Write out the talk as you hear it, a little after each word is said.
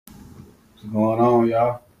What's going on,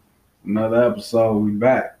 y'all? Another episode. We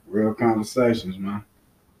back. Real conversations, man.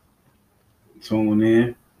 Tune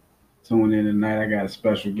in. Tune in tonight. I got a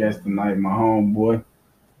special guest tonight, my homeboy.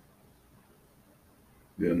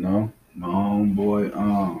 My homeboy.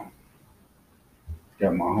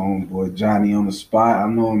 Got my homeboy Johnny on the spot. I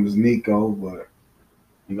know him as Nico, but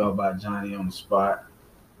he go by Johnny on the spot.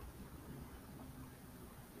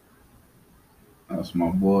 That's my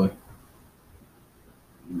boy.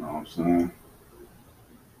 You know what I'm saying?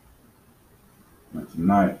 And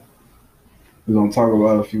tonight we're gonna talk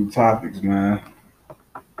about a few topics, man.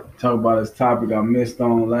 Talk about this topic I missed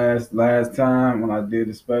on last time when I did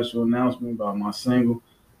a special announcement about my single,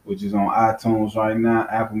 which is on iTunes right now,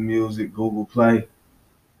 Apple Music, Google Play,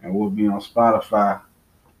 and will be on Spotify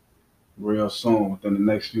real soon within the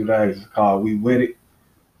next few days. It's called We With It,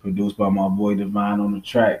 produced by my boy Divine on the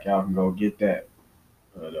track. Y'all can go get that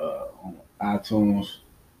on iTunes,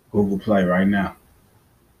 Google Play right now.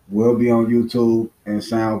 Will be on YouTube and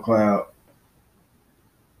SoundCloud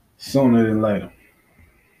sooner than later.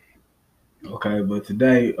 Okay, but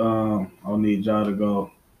today I'll need y'all to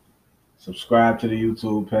go subscribe to the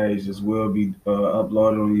YouTube page. This will be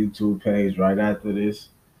uploaded on the YouTube page right after this.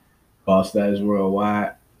 Boss Status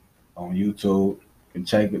Worldwide on YouTube. You can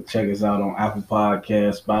check us out on Apple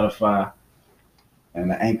Podcasts, Spotify,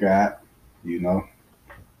 and the Anchor app. You know,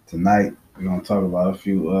 tonight we're gonna talk about a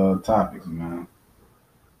few topics, man.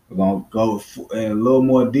 We're gonna go in a little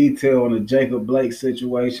more detail on the Jacob Blake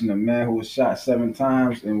situation, the man who was shot 7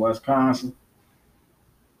 times in Wisconsin.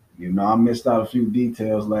 You know, I missed out a few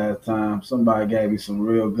details last time. Somebody gave me some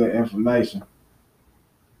real good information.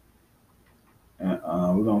 And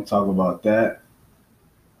we're going to talk about that.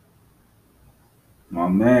 My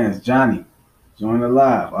man's Johnny. Join the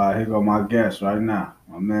live. All right, here go my guest right now.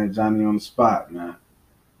 My man Johnny on the spot, man.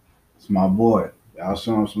 It's my boy. Y'all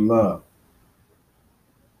show him some love.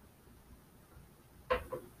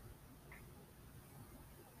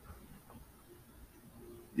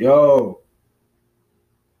 Yo,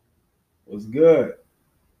 what's good?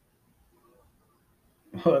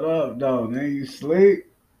 What up, though, man? You sleep?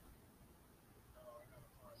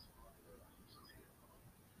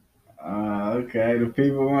 Okay. The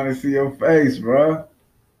people want to see your face, bro.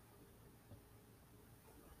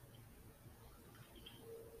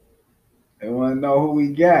 They want to know who we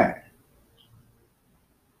got.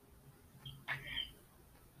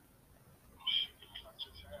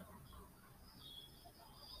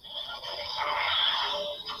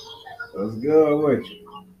 What's good with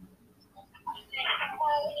you?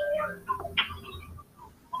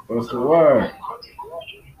 What's the word?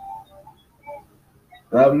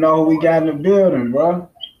 Let them know who we got in the building, bro.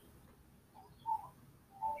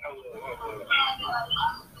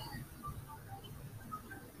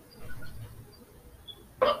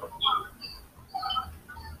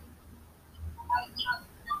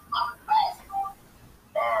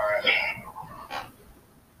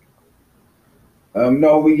 Let them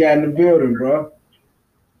know who we got in the building, bro.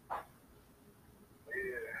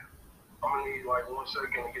 I'm gonna need like 1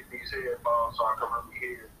 second to get these headphones so I can really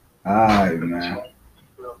hear. All right, man.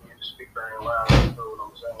 You know, you speak very loud. You know what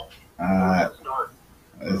I'm saying? All right,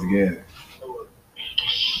 let's get it.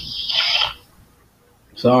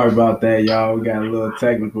 Sorry about that, y'all. We got a little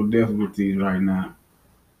technical difficulties right now.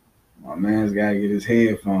 My man's got to get his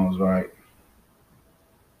headphones right.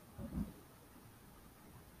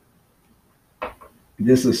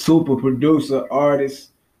 This is super producer, artist,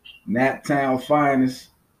 Naptown finest.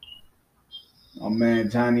 My man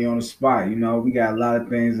Johnny on the spot. You know, we got a lot of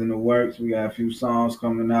things in the works. We got a few songs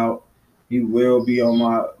coming out. He will be on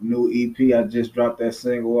my new EP. I just dropped that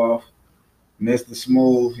single off. Mr.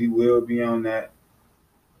 Smooth, he will be on that.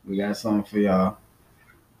 We got something for y'all.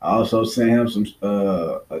 I also sent him some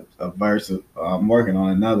a verse. I'm working on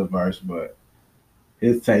another verse, but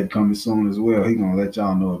his tape coming soon as well. He gonna let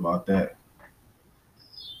y'all know about that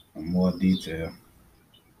in more detail.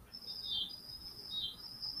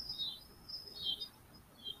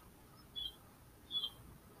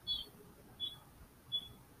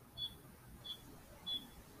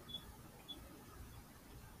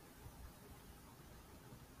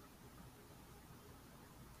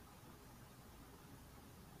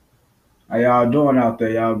 How y'all doing out there?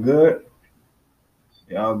 Y'all good?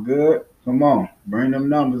 Y'all good? Come on, bring them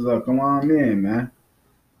numbers up. Come on in, man.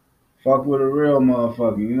 Fuck with a real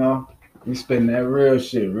motherfucker, you know? We spitting that real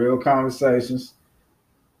shit, real conversations.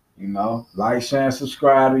 You know, like, share, and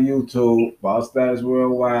subscribe to YouTube, Boss Status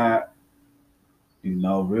Worldwide. You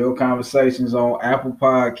know, real conversations on Apple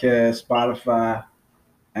Podcasts, Spotify,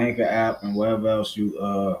 Anchor app, and wherever else you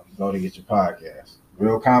go to get your podcast.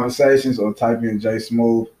 Real conversations, or type in J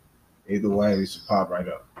Smooth Either way, it should pop right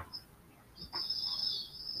up.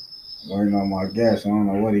 Waiting on my guest. I don't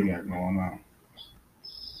know what he got going on.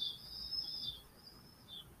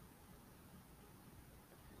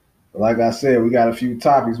 But like I said, we got a few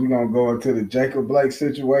topics. We're gonna go into the Jacob Blake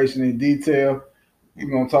situation in detail. We're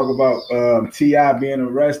gonna talk about T.I. being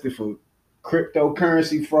arrested for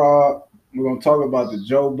cryptocurrency fraud. We're gonna talk about the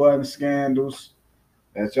Joe Budden scandals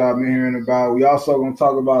that y'all been hearing about. We also gonna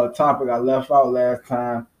talk about a topic I left out last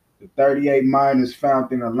time: the 38 minors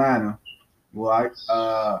found in Atlanta. Well,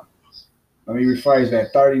 let me rephrase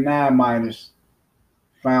that: 39 minors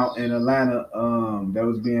found in Atlanta that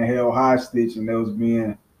was being held hostage and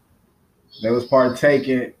that was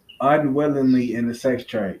partaking unwillingly in the sex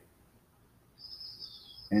trade.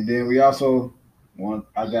 And then we also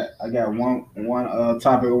I got one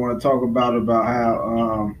topic I want to talk about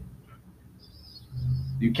how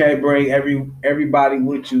you can't bring everybody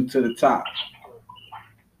with you to the top.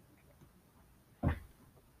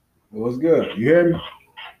 What's good? You hear me? Man,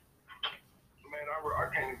 I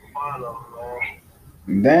can't even find them,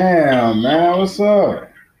 man. Damn, man, what's up? I'm gonna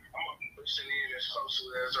listen in as close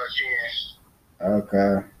as I can.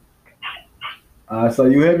 Okay. So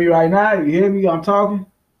you hear me right now? You hear me? I'm talking?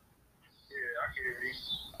 Yeah, I can hear you.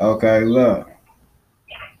 Okay, look.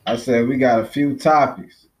 I said we got a few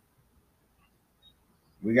topics.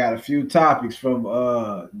 We got a few topics from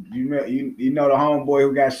you know the homeboy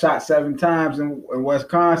who got shot 7 times in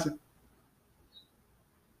Wisconsin.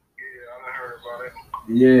 Yeah, I heard about it.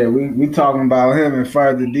 Yeah, we talking about him in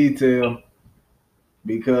further detail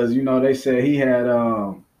because you know they said he had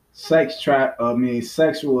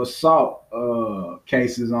sexual assault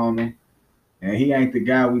cases on him, and he ain't the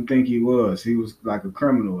guy we think he was. He was like a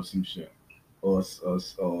criminal or some shit, or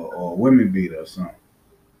a women beater or something.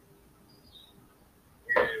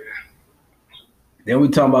 Yeah. Then we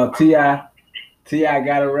talking about T.I. T.I.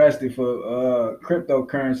 got arrested for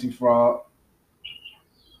cryptocurrency fraud.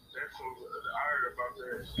 I heard about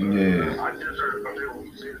that. Yeah. I just heard about that when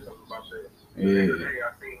you said something about that. Yeah. I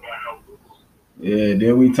think I know. Yeah,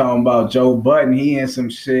 then we talking about Joe Budden. He in some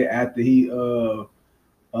shit after he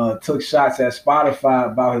took shots at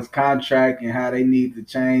Spotify about his contract and how they need to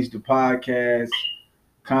change the podcast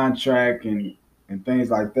contract and things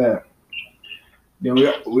like that. Then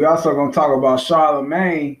we also gonna talk about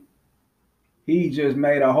Charlemagne. He just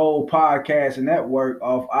made a whole podcast network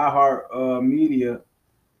off iHeart Media,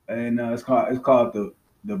 and it's called the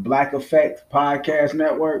Black Effect Podcast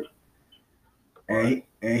Network, and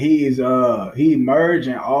he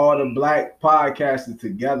merging all the black podcasters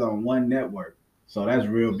together on one network. So that's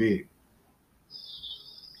real big.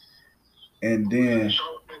 And then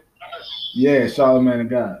yeah, Charlemagne the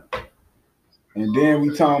God. And then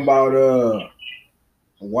we talking about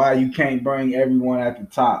why you can't bring everyone at the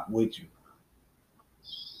top with you.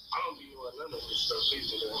 I don't be doing none of this stuff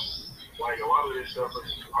either. Like a lot of this stuff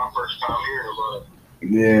is my first time hearing about it.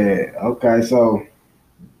 Yeah. Okay. So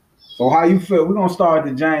how you feel? We're gonna start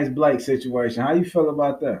with the James Blake situation. How you feel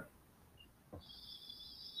about that?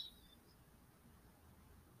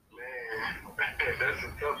 Man, that's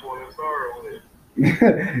a tough one to start with.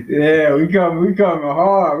 Yeah, we coming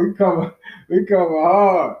hard. We coming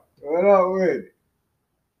hard. What up with it?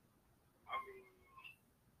 I mean,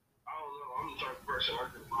 I don't know. I'm the type of person I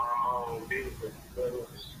just mind my own business.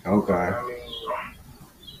 Okay. I mean,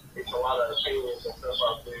 it's a lot of opinions and stuff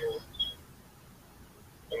out there,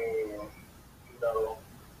 and you know,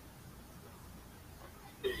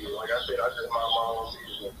 like I said, I just mind my own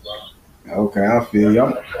business, bro. Okay, I feel you. So I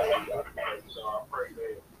pray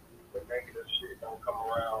that the negative shit don't come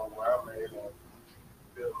around where I'm at and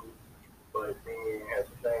feel me. But then at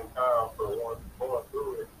the same time, for one going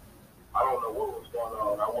through it, I don't know what was going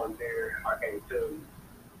on. I wasn't there. I can't tell you.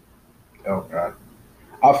 Okay.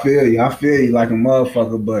 I feel you. I feel you like a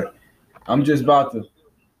motherfucker, but I'm just about to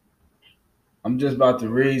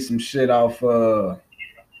read some shit off US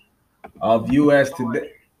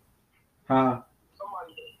Today. Huh?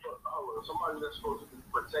 Somebody that's supposed to be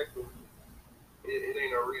protecting you, it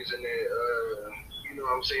ain't a reason that you know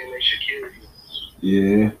what I'm saying, they should kill you.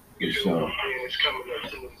 Yeah, for You sure. know, and it's coming up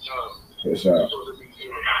too many times. For sure. They're supposed to be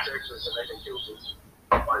here to protect us and they can kill us.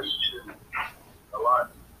 Like shit. A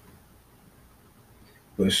lot.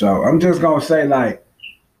 For sure. I'm just gonna say like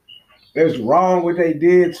it's wrong what they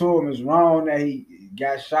did to him. It's wrong that he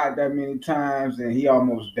got shot that many times and he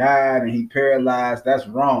almost died and he paralyzed. That's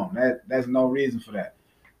wrong. That's no reason for that.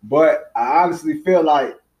 But I honestly feel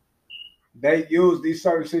like they use these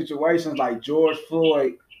certain situations like George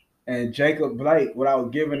Floyd and Jacob Blake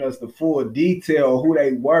without giving us the full detail of who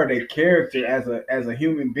they were, their character as a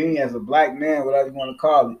human being, as a black man, whatever you want to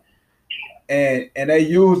call it. and they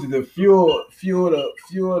used it to fuel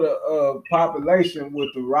the population with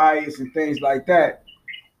the riots and things like that,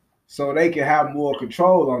 so they can have more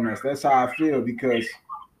control on us. That's how I feel because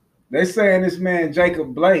they saying this man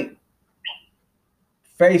Jacob Blake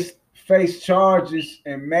faced charges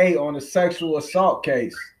in May on a sexual assault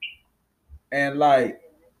case, and like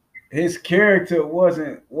his character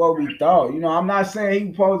wasn't what we thought. I'm not saying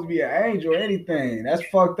he's supposed to be an angel or anything. That's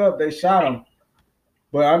fucked up. They shot him,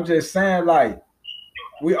 but I'm just saying like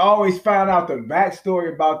we always found out the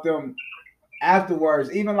backstory about them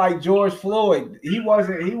afterwards. Even like George Floyd, he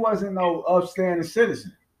wasn't no upstanding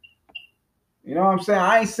citizen. You know what I'm saying?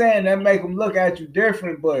 I ain't saying that make them look at you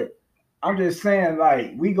different, but I'm just saying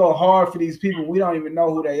like we go hard for these people. We don't even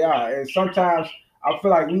know who they are, and sometimes I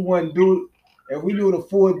feel like we wouldn't do if we knew the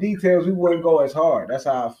full details. We wouldn't go as hard. That's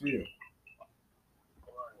how I feel.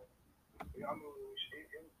 Yeah, I mean,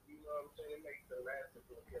 you know what I'm saying? It makes the masses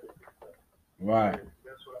look at it. Right.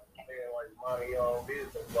 That's what I'm saying. Like, mind your own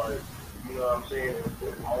business. Like, you know what I'm saying?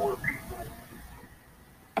 If more people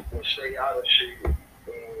will stay out of shit, and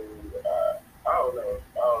I don't know.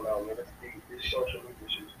 I don't know, man. This social media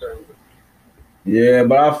shit's crazy. Yeah,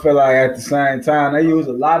 but I feel like at the same time they use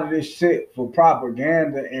a lot of this shit for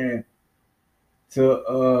propaganda and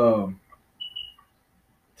to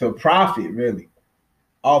to profit really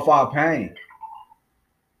off our pain.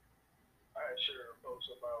 I ain't sure folks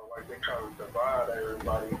about like they trying to divide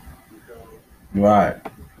everybody. You feel me? Right.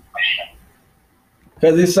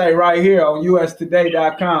 Because it say right here on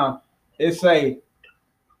ustoday.com, it say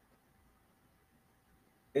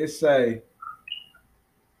it say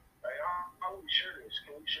Hey, how we share this?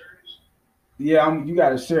 Can we share this? yeah, you got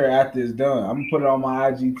to share it after it's done. I'm gonna put it on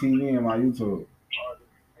my IGTV and my YouTube. You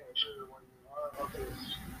can't share it when you live on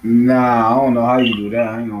this. Nah, I don't know how you do that.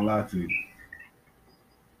 I ain't gonna lie to you.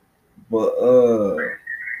 But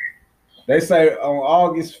they say on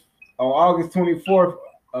August 24th,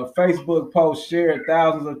 a Facebook post shared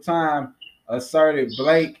thousands of times asserted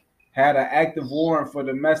Blake had an active warrant for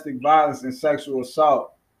domestic violence and sexual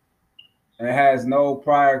assault and has no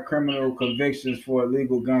prior criminal convictions for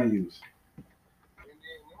illegal gun use. And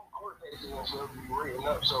then court cases and stuff be written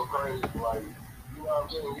up so crazy, like you know what I'm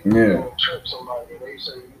saying? You can Yeah. go and trip somebody and they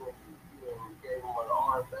say you gave them an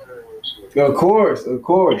arm better and shit. Of course,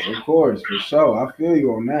 for sure. I feel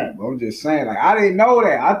you on that, but I'm just saying, like, I didn't know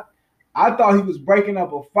that. I thought he was breaking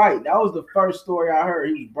up a fight. That was the first story I heard.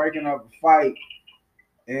 He was breaking up a fight,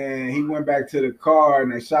 and he went back to the car,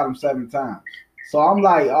 and they shot him 7 times. So I'm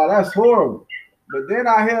like, oh, that's horrible. But then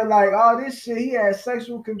I hear like, oh, this shit, he had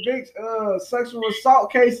sexual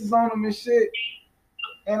assault cases on him and shit,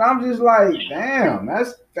 and I'm just like, damn,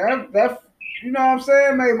 that. You know what I'm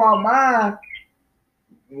saying? Made my mind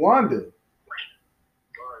wonder.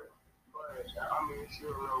 But I mean, it's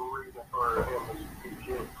still no reason for him to be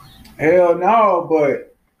killed. Hell no,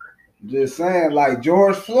 but just saying, like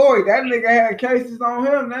George Floyd, that nigga had cases on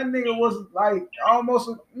him. That nigga was like almost,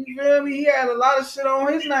 you feel me? He had a lot of shit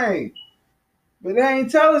on his name. But they ain't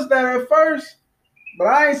tell us that at first. But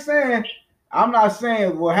I'm not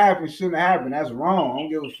saying what happened shouldn't have happened. That's wrong. I don't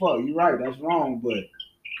give a fuck. You're right, that's wrong. But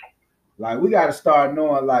like we gotta start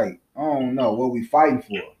knowing like, I don't know what we fighting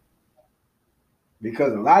for.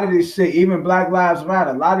 Because a lot of this shit, even Black Lives Matter,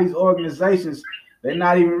 a lot of these organizations, they're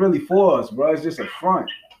not even really for us, bro. It's just a front.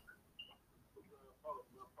 The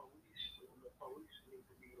police need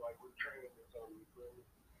to be like retrained or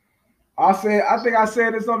something. I think I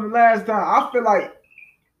said this on the last time. I feel like,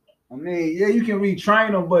 I mean, yeah, you can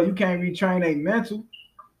retrain them, but you can't retrain their mental.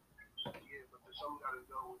 Yeah, but there's something got to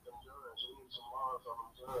go with them guns. We need some laws on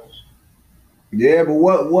them guns. Yeah, but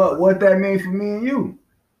what that mean for me and you?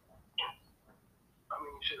 I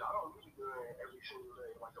mean, shit, I don't need a gun every single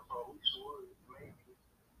day like a police would, maybe.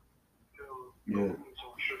 But Yeah. we need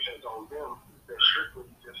some restrictions on them that strictly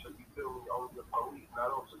just to be filming on the police, not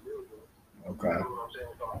on civilians. Okay. You know what I'm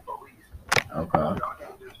saying? It's on the police. Okay. Y'all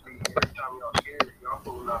can't just be, every time y'all scared, y'all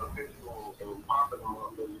pulling out a pistol and popping them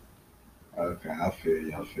up. Okay, I feel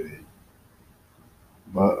you. I feel you.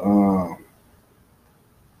 But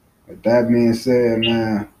with that being said,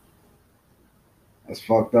 man, that's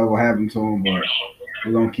fucked up what happened to him. But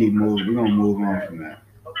we're gonna keep moving. We're gonna move on from that.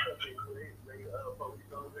 Police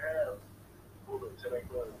don't have bullets in their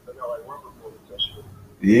guns. They got like rubber bullets and shit.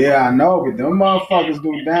 Yeah, I know, but them motherfuckers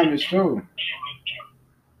do damage too.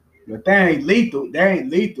 But they ain't lethal. They ain't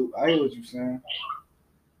lethal. I hear what you're saying.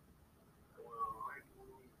 Well, maybe we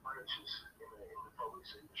need branches in the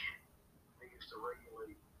police industry. They used to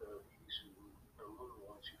regulate the use of little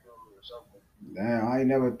ones, you feel me, or something. Damn, I ain't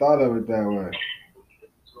never thought of it that way.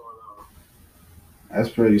 What's going on? That's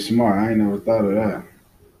pretty smart. I ain't never thought of that.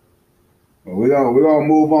 But we're gonna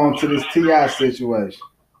move on to this Ti situation.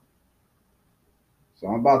 So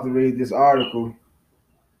I'm about to read this article.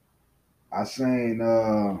 I seen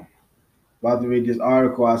about to read this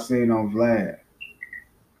article I seen on Vlad.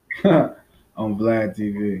 On Vlad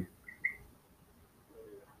TV.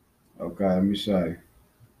 Okay, let me show you.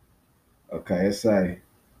 Okay, it say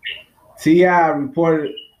Ti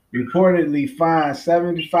reportedly fined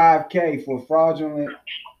 75K for fraudulent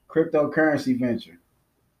cryptocurrency venture.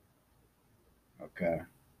 Okay,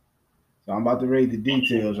 so I'm about to read the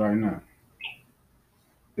details right now.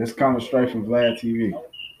 This coming straight from Vlad TV. Hold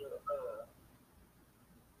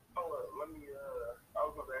up, let me. I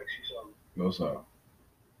was going to ask you something. What's up?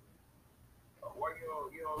 Why you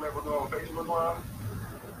don't never go on Facebook Live?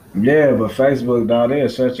 Yeah, but Facebook, dog, they'll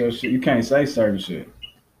search your shit. You can't say certain shit.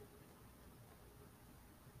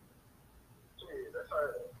 Yeah, that's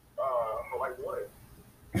like what?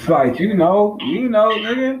 Like,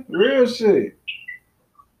 nigga, real shit.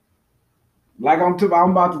 Like I'm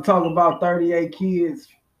about to talk about 38 kids,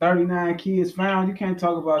 39 kids found. You can't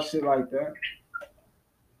talk about shit like that.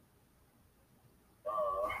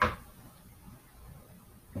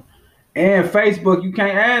 And Facebook, you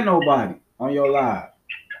can't add nobody on your live.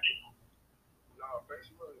 No,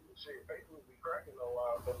 Facebook be cracking a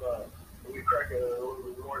lot, but we cracking a little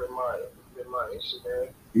bit more than my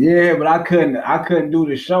Instagram. Yeah, but I couldn't do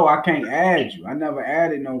the show. I can't add you. I never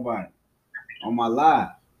added nobody on my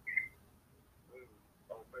live.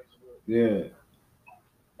 On Facebook. Yeah.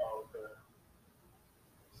 Oh, okay.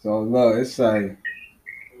 So look, it's like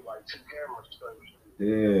Like 2 cameras stuff.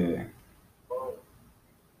 yeah. Oh.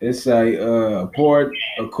 It's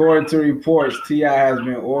according to reports, Ti has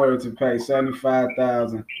been ordered to pay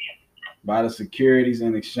 $75,000 by the Securities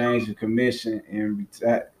and Exchange Commission in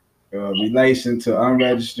relation to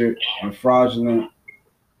unregistered and fraudulent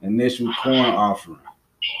initial coin offering.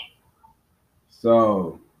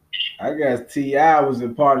 So I guess Ti was a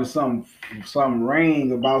part of some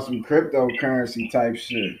ring about some cryptocurrency type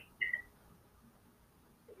shit.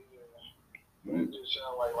 It just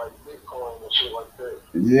sound like Bitcoin and shit like that.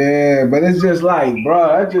 Yeah, but it's just like, bro,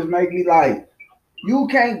 that just make me like, you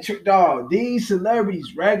can't, dog. These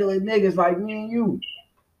celebrities, regular niggas like me and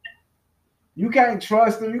you can't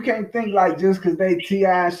trust them. You can't think like just because they Ti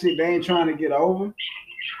shit, they ain't trying to get over. Right.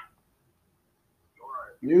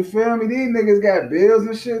 You feel me? These niggas got bills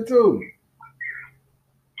and shit too.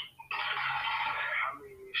 I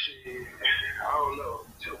mean, shit, I don't know.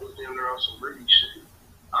 Tip was in there on some really shit.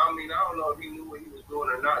 I mean, I don't know if he knew what he was doing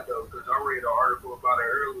or not, though, because I read an article about it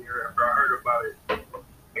earlier after I heard about it.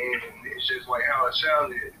 And it's just like how it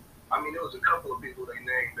sounded. I mean, there was a couple of people they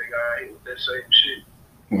named they got hit with that same shit.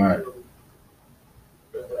 Right.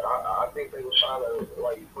 I think they were trying to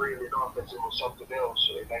like bring it off as it was something else,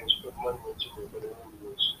 so they was putting money into it, but it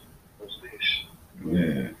really was this.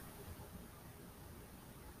 Yeah.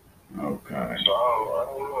 Okay. So I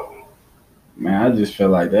don't know. Man, I just feel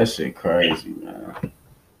like that shit crazy, man.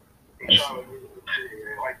 He's trying to get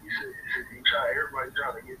shit, like you said, everybody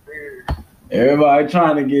trying to get theirs. Everybody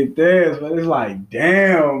trying to get theirs, but it's like,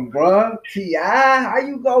 damn, bro. Ti, how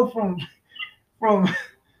you go from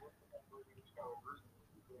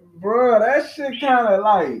bro, that shit kind of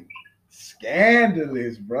like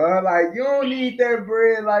scandalous, bro. Like, you don't need that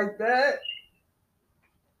bread like that.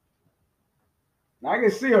 I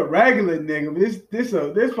can see a regular nigga, but this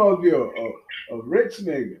supposed to be a rich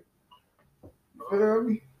nigga. Feel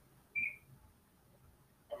me?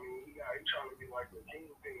 I mean, he trying to be like the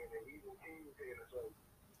kingpin, and he's a kingpin or something.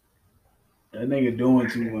 That nigga doing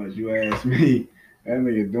too much, you ask me. That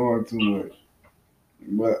nigga doing too much.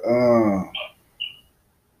 But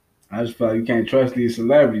I just feel like you can't trust these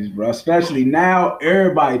celebrities, bro. Especially now,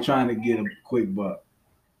 everybody trying to get a quick buck.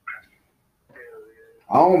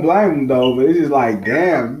 I don't blame them though, but it's just like,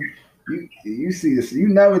 damn, you see this. You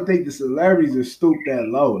never think the celebrities will stoop that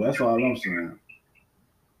low. That's all I'm saying.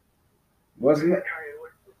 Wasn't it?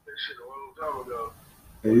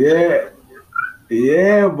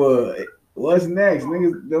 Yeah, but what's next?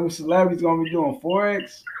 Niggas, them celebrities gonna be doing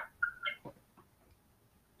Forex?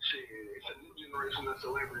 Shit, it's a new generation of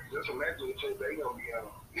celebrities. Just imagine the shit they gonna be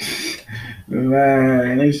on.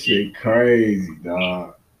 Man, this shit crazy,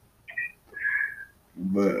 dog.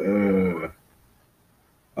 But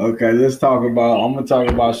okay, I'm gonna talk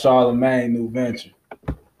about Charlamagne new venture.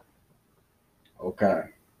 Okay.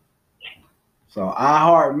 So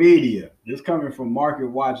iHeartMedia, this coming from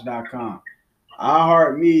MarketWatch.com.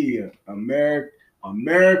 iHeartMedia,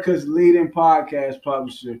 America's leading podcast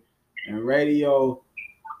publisher and radio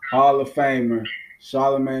Hall of Famer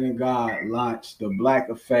Charlamagne and God launched the Black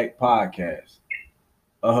Effect podcast,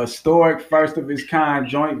 a historic first of its kind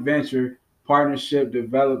joint venture partnership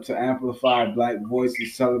developed to amplify Black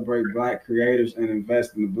voices, celebrate Black creators, and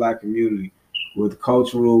invest in the Black community with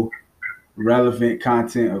cultural relevant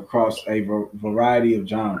content across a variety of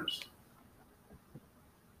genres.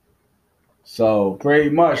 So pretty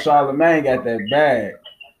much Charlamagne got that bag.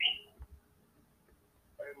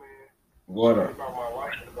 Hey man, What sorry up? about my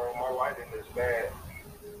lighting, bro. My lighting is bad.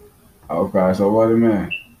 Okay, so what it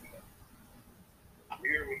mean? You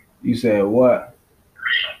hear me? You said what?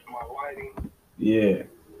 My lighting Yeah. is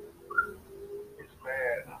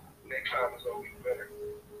bad. Next time it's gonna be better.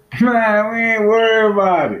 Man, we ain't worried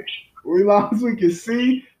about it. We long as we can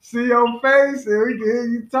see your face and we can hear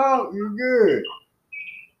you talk, you good.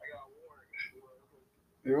 I got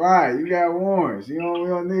warnings. Right, you got warrants. We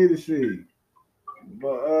don't need to see.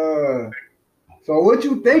 But so what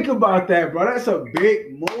you think about that, bro? That's a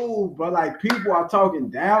big move, bro. Like people are talking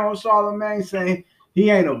down on Charlamagne, saying he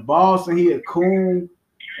ain't a boss and he a coon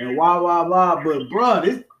and blah. But bro,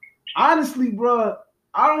 this honestly, bro,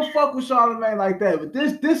 I don't fuck with Charlamagne like that. But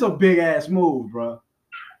this a big ass move, bro.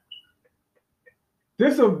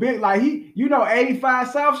 This a big like 85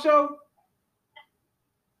 South Show. No,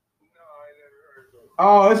 I ain't never heard of it.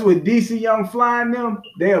 Oh, it's with DC Young Flying them.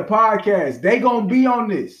 They a podcast. They gonna be on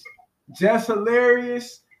this. Just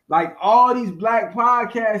hilarious. Like all these Black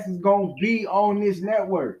podcasts is gonna be on this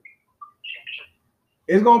network.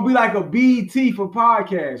 It's gonna be like a BET for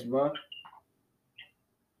podcasts, bro. Oh, okay.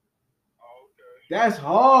 That's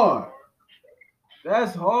hard.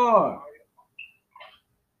 That's hard.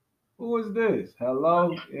 Who is this?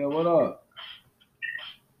 Hello? Yeah, what up?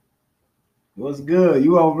 What's good?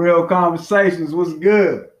 You on Real Conversations? What's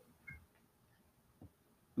good?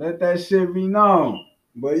 Let that shit be known.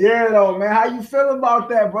 But yeah, though, man, how you feel about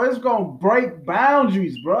that, bro? It's gonna break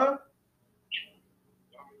boundaries, bro. I mean,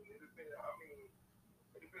 it depends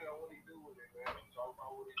on what he do with it, man. Talk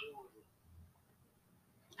about what he do with it.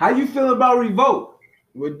 How you feel about Revolt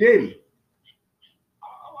with Diddy? I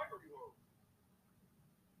like Revolt.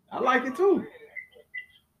 I like it too. That's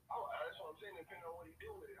what I'm saying. Depending on what he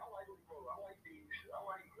do with it, I like Revolt. I like these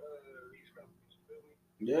companies. You feel me?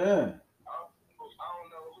 Yeah. I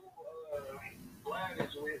don't know who Vlad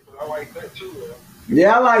is with, but I like that too.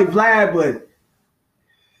 Yeah, I like Vlad, but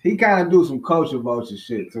he kind of do some culture vulture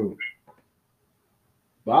shit too.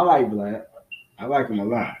 But I like Vlad. I like him a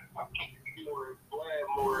lot.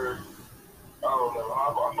 More, I don't know.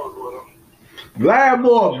 I fuck with him. Vlad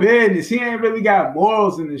more business. He ain't really got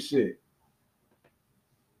morals in this shit.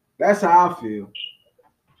 That's how I feel. You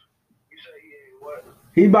say he ain't what?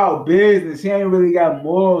 He about business. He ain't really got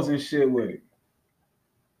morals and shit with it.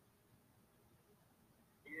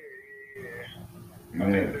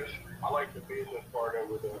 Yeah. I like the business part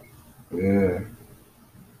of it. Yeah.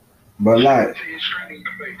 But like,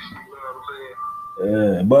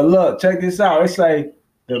 yeah. But look, check this out. It say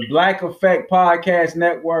the Black Effect Podcast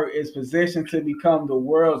Network is positioned to become the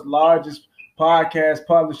world's largest podcast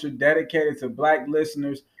publisher dedicated to Black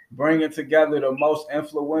listeners, bringing together the most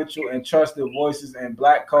influential and trusted voices in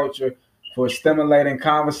Black culture for stimulating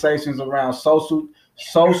conversations around social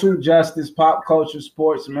justice, pop culture,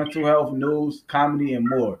 sports, mental health, news, comedy, and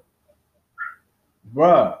more.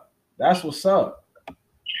 Bruh, that's what's up. It's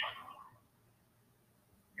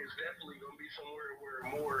definitely gonna be somewhere where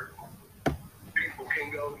more people can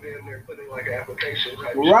go in there putting like applications.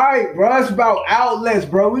 Right, bro. It's about outlets,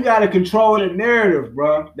 bro. We gotta control the narrative,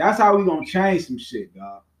 bro. That's how we gonna change some shit,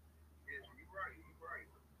 dog. Yeah, you're right.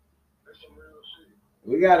 That's some real shit.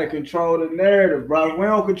 We gotta control the narrative, bro. If we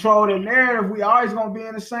don't control the narrative, we always gonna be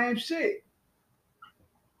in the same shit.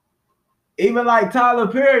 Even like Tyler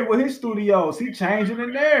Perry with his studios, he changing the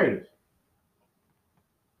narrative.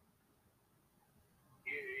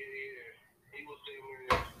 Yeah. He was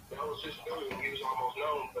there. That was his studio. He was almost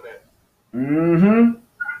known for that. Mm-hmm.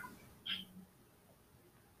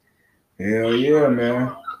 Hell yeah, man.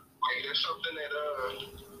 Hey, that's something that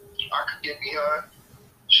I could get behind.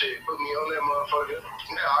 Shit, put me on that motherfucker.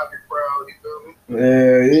 Now I'd be proud. You feel me?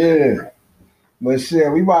 Yeah. But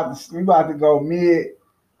shit, we about to go mid.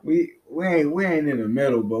 We ain't in the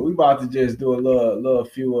middle, but we about to just do a little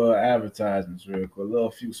few advertisements real quick, a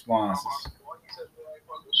little few sponsors.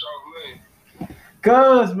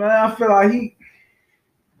 Cause man, I feel like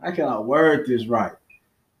I cannot word this right.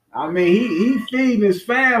 I mean, he feeding his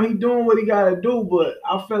fam, he doing what he gotta do, but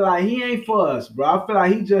I feel like he ain't for us, bro. I feel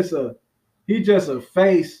like he just a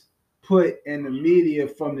face put in the media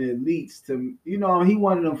from the elites to, he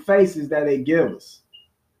one of them faces that they give us.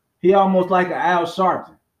 He almost like an Al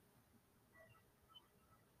Sharpton.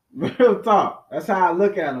 Real talk. That's how I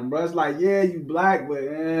look at him, bro. It's like, yeah, you Black, but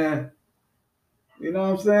you know what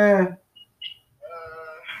I'm saying?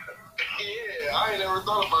 Yeah, never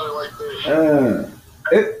thought about it like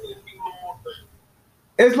that.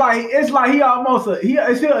 It's like he almost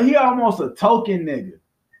a token nigga.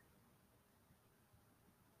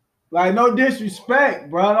 Like, no disrespect,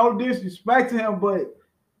 bro. No disrespect to him, but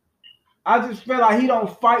I just feel like he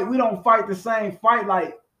don't fight. We don't fight the same fight.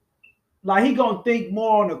 Like he gonna think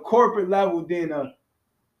more on a corporate level than a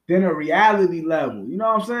reality level. You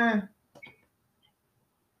know what I'm saying?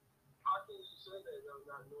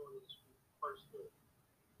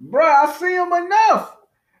 Bro, I see him enough.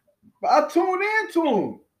 I tune into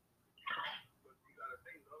him.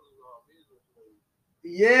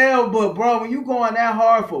 Yeah, but bro, when you going that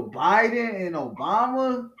hard for Biden and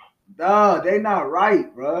Obama, dog, they not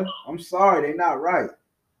right, bro. I'm sorry, they not right.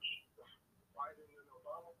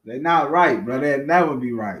 They not right, bro. They'll never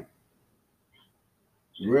be right.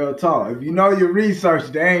 Real talk. If you know your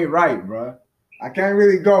research, they ain't right, bro. I can't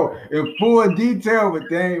really go in full detail, but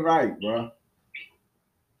they ain't right, bro.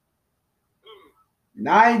 And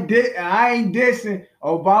I ain't dissing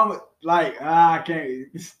Obama. Like, I can't.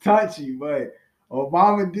 It's touchy, but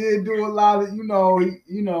Obama did do a lot of, he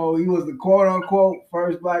was the quote unquote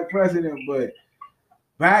first black president, but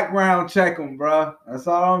background check him, bro. That's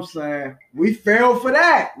all I'm saying. We fell for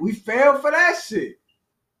that. We fell for that shit.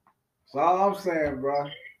 That's all I'm saying, bro.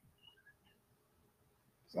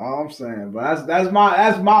 That's all I'm saying. But that's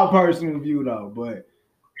my personal view though. But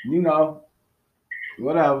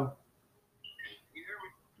whatever.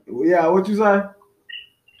 Yeah, what you say?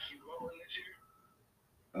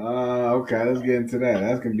 Okay, let's get into that.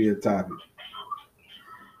 That's gonna be a topic.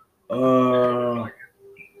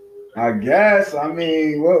 I guess. I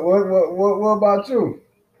mean, what about you?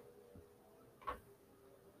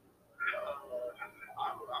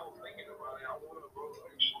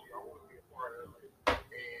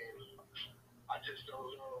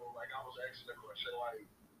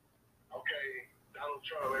 Donald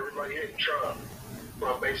Trump, everybody hate Trump.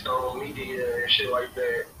 Well, based on media and shit like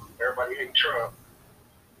that, everybody hate Trump.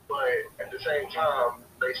 But at the same time,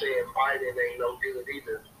 they saying Biden ain't no good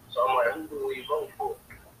either. So I'm like, who do we vote for?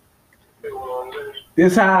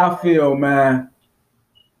 This how I feel, man.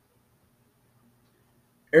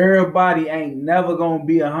 Everybody ain't never gonna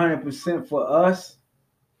be 100% for us,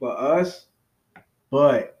 but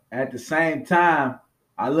at the same time,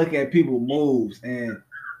 I look at people's moves, and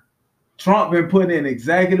Trump been putting in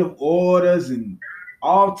executive orders and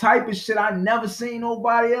all type of shit I never seen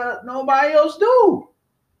nobody else do.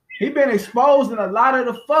 He been exposing a lot of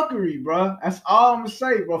the fuckery, bro. That's all I'm gonna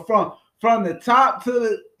say, bro. From the top to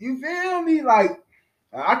the, you feel me? Like,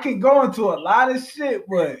 I can go into a lot of shit,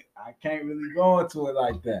 but I can't really go into it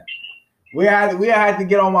like that. We had to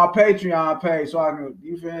get on my Patreon page so I can,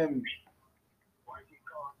 you feel me?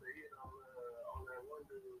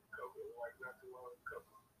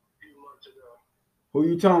 Who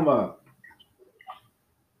you talking about?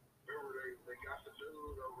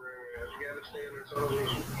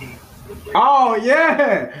 Oh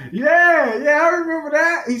yeah. I remember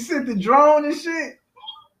that. He sent the drone and shit.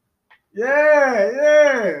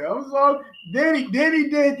 Yeah. I'm so. Then he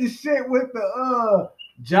did the shit with the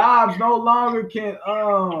jobs no longer can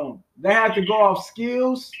they have to go off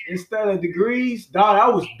skills instead of degrees. Dog,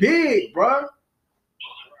 that was big, bro.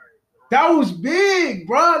 That was big,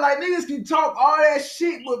 bro. Like, niggas can talk all that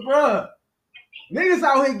shit, but bro, niggas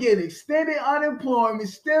out here getting extended unemployment,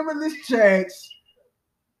 stimulus checks.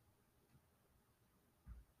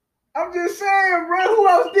 I'm just saying, bro. Who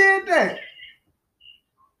else did that?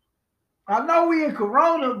 I know we in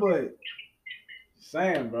Corona, but just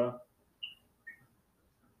saying, bro.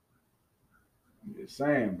 I'm just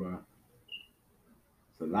saying, bro.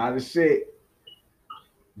 It's a lot of shit.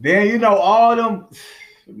 Then all them,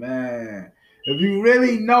 man. If you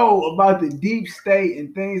really know about the deep state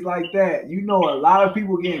and things like that, a lot of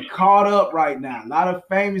people getting caught up right now. A lot of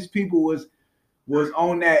famous people was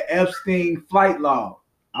on that Epstein flight log.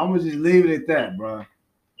 I'm gonna just leave it at that, bro.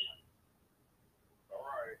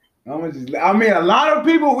 I mean, a lot of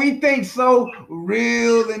people we think so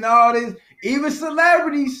real and all this, even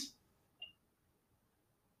celebrities.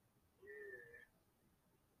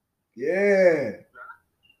 Yeah.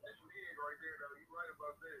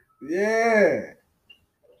 Yeah.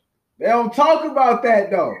 They don't talk about that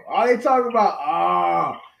though. All they talk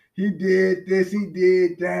about, he did this, he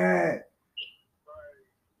did that.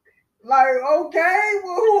 Like, okay,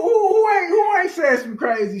 well, who ain't said some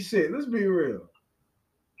crazy shit? Let's be real.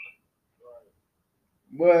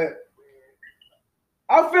 But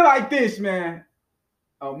I feel like this, man.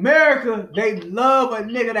 America, they love a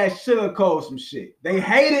nigga that sugarcoats some shit. They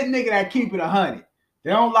hate a nigga that keep it 100.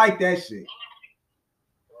 They don't like that shit.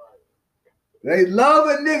 They love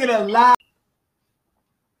a nigga that lie.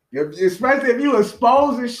 Especially if you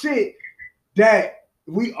exposing shit that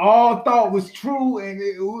we all thought was true and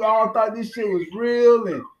we all thought this shit was real,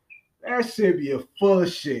 and that shit be a full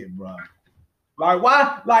of shit, bro. Like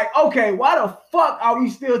why? Like okay, why the fuck are we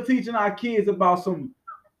still teaching our kids about some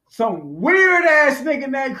weird ass nigga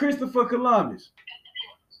named Christopher Columbus?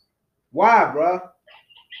 Why, bro? Right.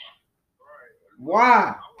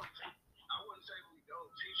 Why? I wouldn't say we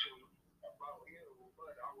don't teach them about him,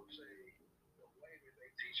 but I would say the way that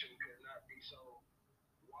they teach him could not be so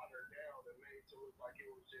watered down and made to look like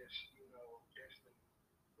it was just, destiny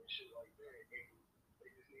and shit like that. And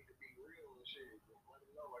they just need to be real and shit. Let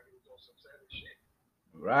them know like it was on some savage shit.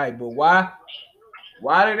 Right, but why?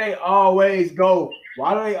 Why do they always go?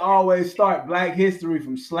 Why do they always start Black history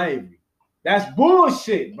from slavery? That's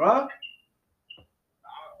bullshit, bro. I hear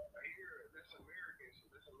that's American, so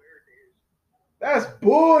that's American history. That's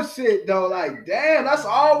bullshit, though. Like, damn, that's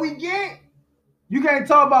all we get. You can't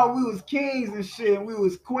talk about we was kings and shit, and we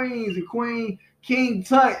was queens and King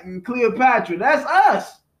Tut and Cleopatra. That's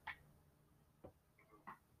us.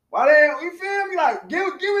 Why they? You feel me? Like, give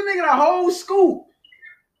a nigga the whole scoop.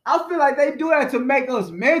 I feel like they do that to make us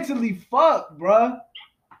mentally fucked, bruh.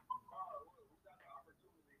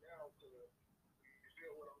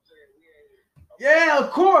 Yeah, of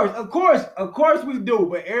course we do.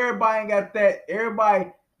 But everybody ain't got that.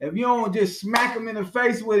 Everybody, if you don't just smack them in the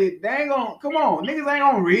face with it, they ain't gonna. Come on, niggas ain't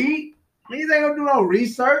gonna read. Niggas ain't gonna do no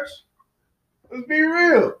research. Let's be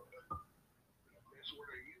real. That's where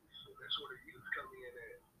the youth come in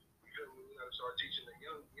at. You feel me? We gotta start teaching the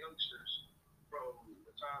youngsters from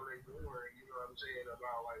the time they born. You know what I'm saying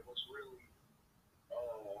about like what's really,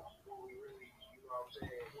 what we really, you know what I'm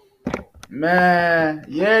saying, what we want. Man,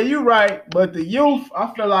 yeah, you right. But the youth,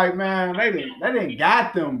 I feel like, man, they didn't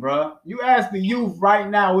got them, bro. You ask the youth right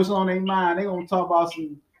now what's on their mind, they gonna talk about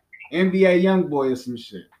some NBA young boy or some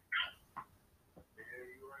shit. Yeah,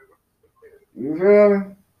 you right. You feel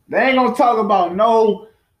me? They ain't gonna talk about no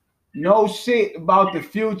shit about the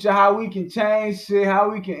future, how we can change shit, how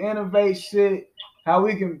we can innovate shit, how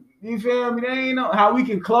we can, you feel me? They ain't know how we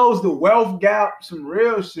can close the wealth gap, some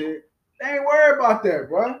real shit. They ain't worried about that,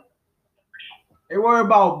 bro. They worry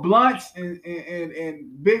about blunts and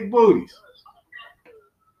big booties.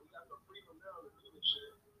 We got the freedom now to do this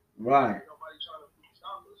shit. Right, Ain't nobody trying to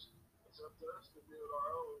stop us. It's up to us to build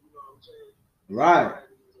our own, you know what I'm saying, right.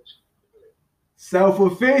 societies and shit like that.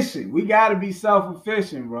 Self-efficient. We gotta be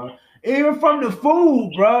self-efficient, bro. Even from the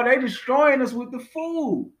food, bro. They destroying us with the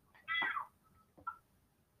food.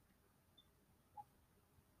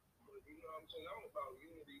 But you know what I'm saying? I'm about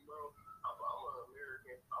unity, bro. I'm an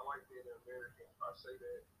American. I like being an American. I say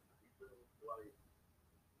that. You feel me? Like,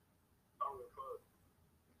 I don't give a fuck.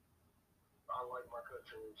 I like my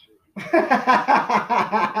country and shit.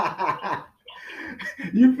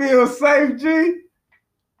 You feel me? You feel safe, G? I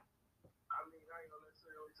mean, I ain't gonna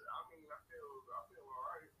necessarily say, I feel all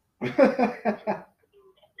right. Ain't nothing,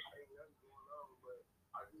 ain't nothing going on, but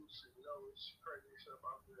I do see, it's crazy stuff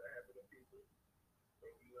out there that happen to people.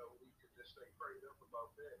 And, we could just stay prayed up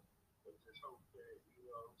about that. And just hope that, you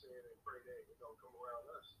know what I'm saying, and pray that it don't come around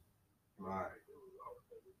us. But if Right. it do, I hope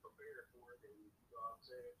that we prepare for it and, you know what I'm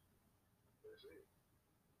saying, that's it.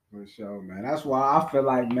 For sure, man. That's why I feel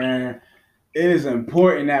like, man, it is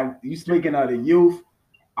important that you speaking of the youth.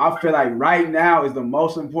 I feel like right now is the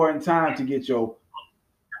most important time to get your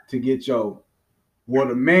well,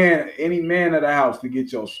 the man, any man of the house, to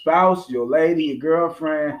get your spouse, your lady, your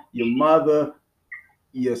girlfriend, your mother,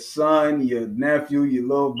 your son, your nephew, your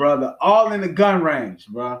little brother, all in the gun range,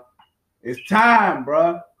 bro. It's time,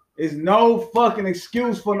 bro. It's no fucking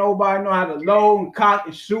excuse for nobody know how to load and cock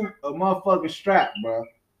and shoot a motherfucking strap, bro. Right.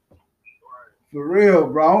 For real,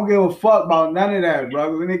 bro. I don't give a fuck about none of that,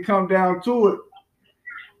 bro. When it come down to it,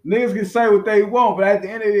 niggas can say what they want, but at the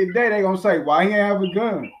end of the day, they gonna say, why he ain't have a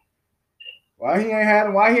gun? Why he ain't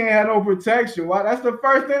had no protection? Why that's the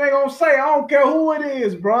first thing they gonna say. I don't care who it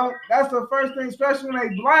is, bro. That's the first thing, especially when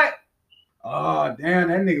they black. Oh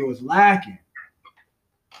damn, that nigga was lacking.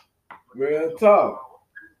 But that's Real the problem talk. I want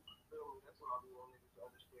to do. You feel me? That's what I be wanting niggas to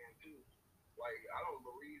understand too. Like, I don't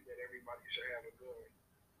believe that everybody should have a gun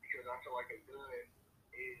because I feel like a gun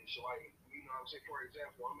is like, you know what I'm saying? For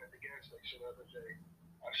example, I'm at the gas station the other day.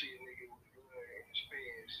 I see a nigga with a gun in his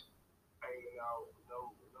pants hanging out,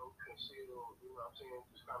 no concealed, you know what I'm saying?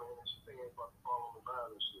 Just kind of in his pants about to fall on the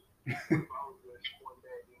ground and shit. What if I was just one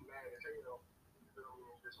day be mad as hell, you feel me,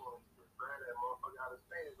 and just want to just grab that motherfucker out of his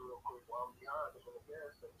pants real quick while I'm behind him in the gas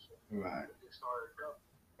station Right. and just started jumping.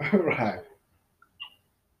 You know what I'm Right. saying?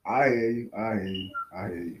 I hear you. I hear you. I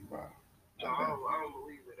hear you, bro. So I don't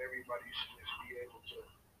believe that everybody should just be able to.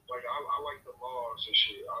 Like, I like the laws and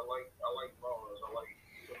shit. I like laws. I like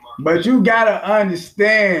But democracy. you gotta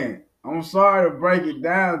understand. I'm sorry to break it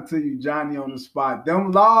down to you, Johnny, on the spot.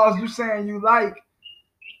 Them laws you saying you like,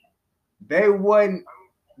 they wouldn't.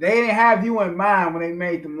 They didn't have you in mind when they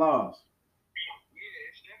made them laws. Yeah,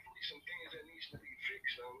 it's definitely some things that needs to be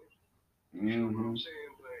fixed on it. You feel what Mm-hmm. I'm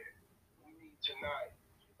saying? But we need to not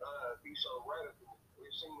be so radical. It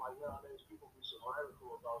seems like nowadays people be so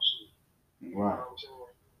radical about shit. You know Right. what I'm saying?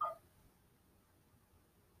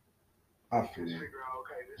 I They feel just you. figure out,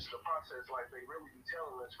 okay, this is the process. Like they really be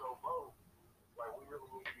telling us go vote. Like we really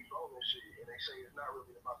need to be voting shit. And they say it's not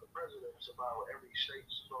really about the president. It's about every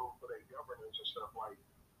state's vote for their governance and stuff. Like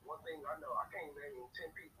one thing I know, I can't name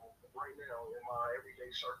 10 people right now in my everyday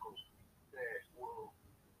circles that will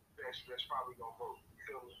that's probably gonna vote. You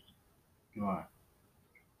feel me? Right.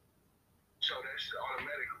 So that's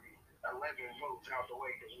automatically 11 votes out the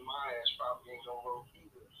way because my ass probably ain't gonna vote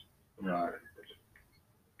either. Right.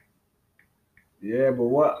 Yeah, but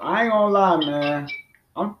what I ain't gonna lie, man.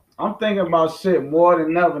 I'm thinking about shit more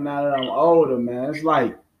than ever now that I'm older, man. It's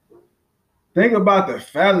like think about the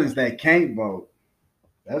felons that can't vote.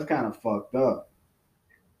 That's kind of fucked up.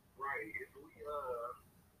 Right.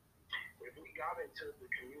 If we got into the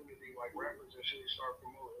community like rappers and shit start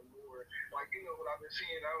promoting more like you know what I've been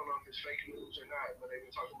seeing, I don't know if it's fake news or not, but they've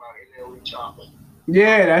been talking about NLE Chopper.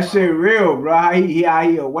 Yeah, that shit real, bro. How he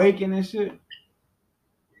awakened and shit. Yeah,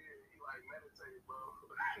 he like meditate, bro.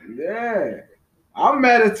 Yeah. I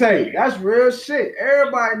meditate. That's real shit.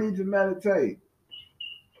 Everybody needs to meditate.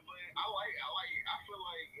 But I feel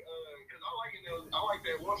like, cause I like I like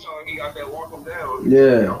that one song he got that Walk 'Em Down.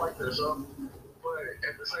 Yeah. I like that song. But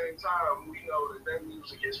at the same time, we know that that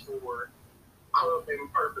music is for clubbing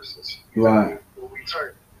purposes. Right. When we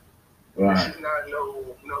turn, Right. this is not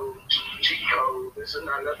no cheat code. This is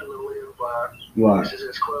not nothing to live by. Right. This is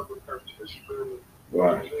just clubbing purposes. You feel me?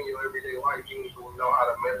 Right. In your everyday life, you need to know how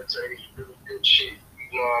to meditate, do good shit.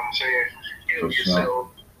 You know what I'm saying? Heal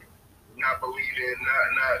yourself. Not believing,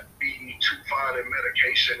 not being too fine in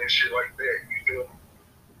medication and shit like that. You feel me?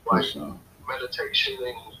 Like meditation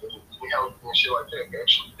and health and shit like that can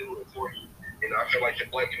actually do it for you. And I feel like the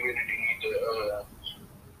black community need to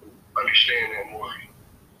understand that more.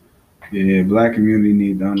 Yeah, black community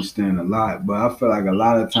need to understand a lot, but I feel like a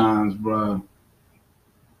lot of times, bro.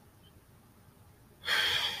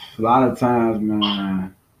 A lot of times,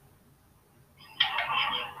 man,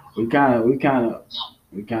 we kind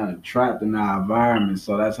of trapped in our environment.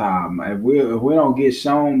 So that's how if we don't get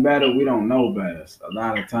shown better, we don't know better. A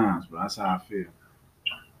lot of times, bro. That's how I feel.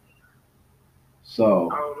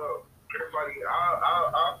 So I don't know. Everybody,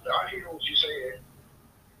 I hear what you're saying,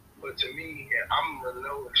 but to me, I'm a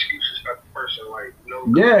no excuses type of person. Like no.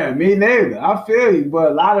 Yeah, me neither. I feel you,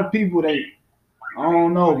 but a lot of people I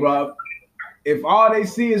don't know, bro. If all they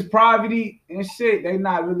see is poverty and shit, they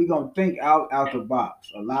not really gonna think out the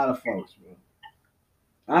box. A lot of folks, bro.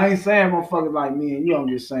 I ain't saying motherfuckers like me and you. I'm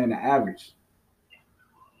just saying the average.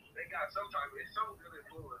 They got some good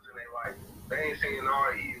influence in their life. They ain't seeing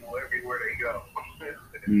all evil everywhere they go.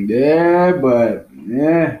 Yeah, but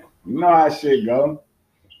yeah, you know how shit go.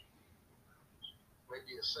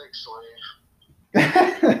 Maybe a sex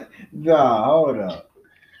slave. Nah, hold up.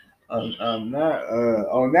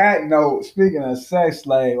 On that note, speaking of sex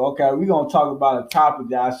slave, okay, we're gonna talk about a topic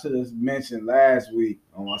that I should have mentioned last week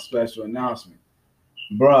on my special announcement.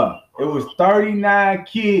 Bruh, it was 39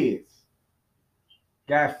 kids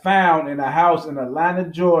got found in a house in Atlanta,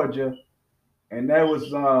 Georgia, and there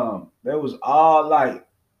was all like,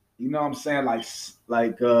 you know what I'm saying,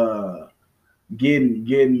 like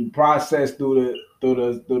getting processed through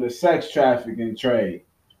the sex trafficking trade.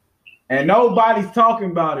 And nobody's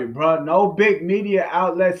talking about it, bro. No big media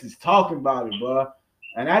outlets is talking about it, bro.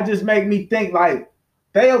 And that just make me think like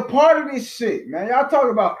they are part of this shit, man. Y'all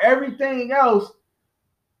talk about everything else,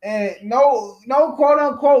 and no quote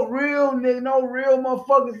unquote real nigga, no real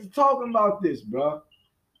motherfuckers is talking about this, bro.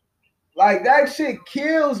 Like that shit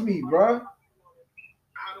kills me, bro.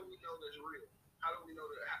 How do we know that's real? How do we know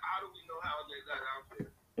that? How do we know how they got out there?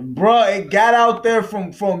 Bro, it got out there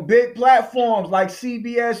from big platforms like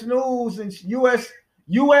CBS News and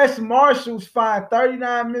U.S. Marshals find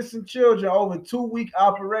 39 missing children over 2-week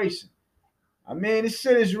operation. I mean, this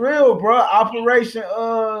shit is real, bro. Operation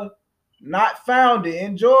Not Founded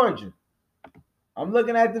in Georgia. I'm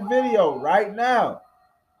looking at the video right now.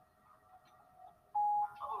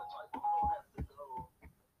 I'm the type who don't have to go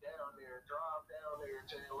down there, drive down there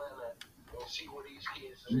to Atlanta and see where these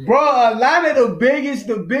kids is at. Bro, Atlanta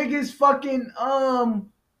the biggest fucking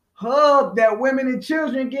hub that women and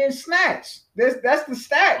children getting snatched. That's the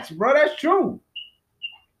stats, bro. That's true.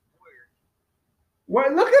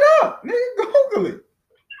 What? Look it up, nigga. Google it,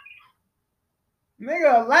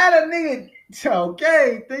 nigga. A lot of niggas.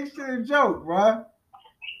 Okay, think shit a joke, bro.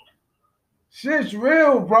 Shit's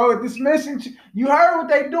real, bro. This mission, you heard what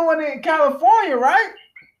they doing in California, right?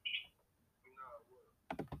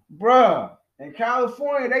 Bruh, in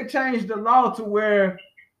California, they changed the law to where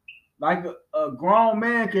like a grown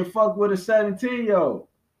man can fuck with a 17-year-old.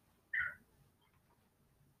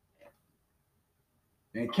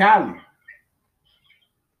 In Cali.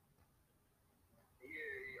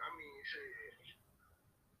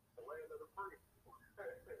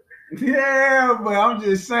 Yeah, but I'm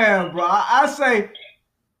just saying, bro. I say,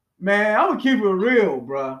 man, I'm gonna keep it real,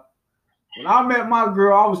 bro. When I met my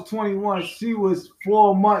girl, I was 21. She was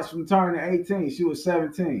 4 months from turning 18. She was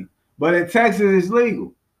 17. But in Texas, it's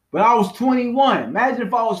legal. But I was 21. Imagine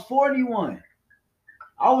if I was 41.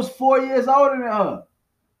 I was 4 years older than her.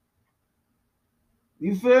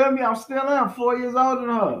 You feel me? I'm still am 4 years older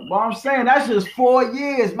than her. But I'm saying that's just 4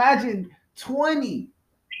 years. Imagine 20.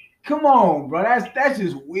 Come on, bro. That's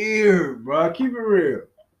just weird, bro. Keep it real.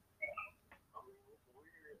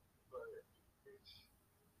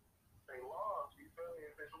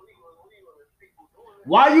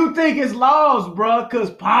 Why you think it's laws, bro?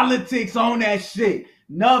 Cause politics on that shit.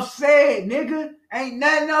 Enough said, nigga. Ain't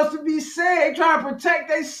nothing else to be said. They trying to protect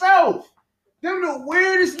themselves. Them the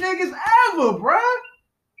weirdest niggas ever, bro.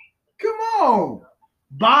 Come on.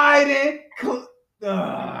 Biden.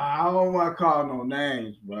 I don't want to call no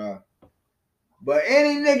names, bro. But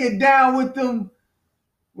any nigga down with them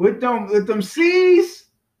C's,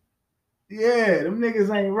 yeah, them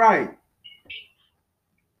niggas ain't right.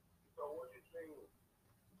 So what you think?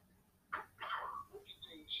 What you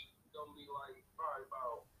think gonna be like probably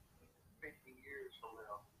about 50 years from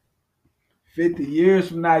now? 50 years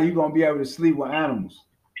from now, you're gonna be able to sleep with animals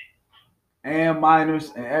and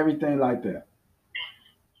minors and everything like that.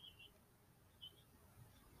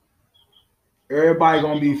 Everybody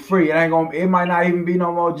gonna be free. It might not even be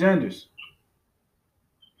no more genders.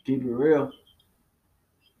 Keep it real.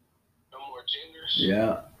 No more genders?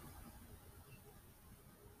 Yeah.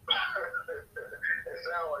 It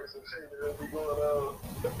sounds like some shit that'll be going on.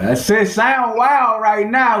 That shit sound wild right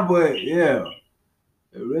now, but yeah,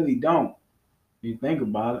 it really don't. You think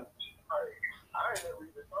about it. I ain't never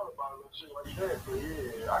even thought about no shit like that, but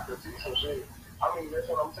yeah, I could see some shit. I mean, that's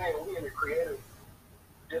what I'm saying. We in the creative.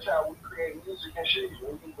 That's how we create music and shit.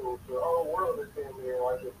 When people, the whole world has been there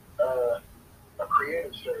like a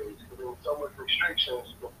creative stage. Because there was so much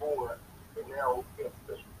restrictions before, and now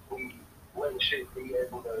we let shit be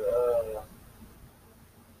able to,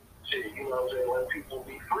 shit, you know what I'm saying, let people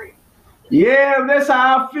be free. Yeah, that's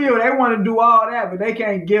how I feel. They want to do all that, but they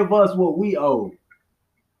can't give us what we owe.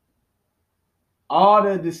 All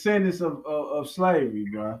the descendants of slavery,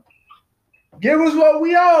 bro. Give us what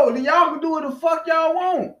we owe, then y'all can do what the fuck y'all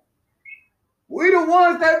want. We the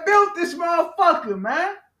ones that built this motherfucker,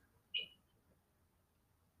 man.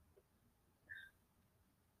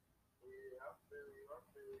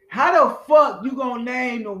 How the fuck you gonna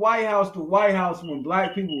name the White House when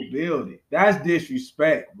black people build it? That's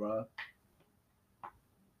disrespect, bro.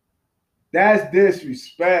 That's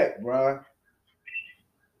disrespect, bro.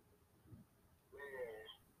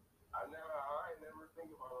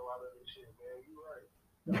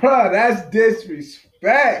 Bro, that's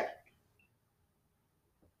disrespect.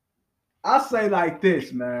 I say like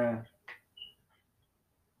this, man.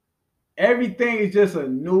 Everything is just a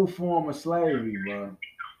new form of slavery, bro.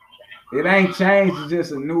 It ain't changed, it's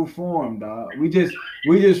just a new form, dog. We just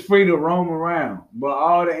free to roam around. But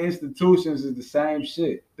all the institutions is the same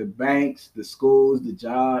shit. The banks, the schools, the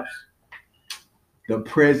jobs, the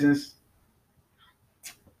prisons.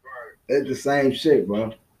 It's the same shit,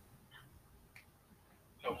 bro.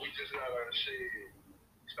 So we just gotta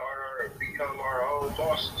start become our own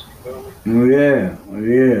bosses. Yeah.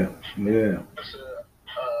 That's a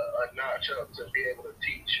notch up to be able to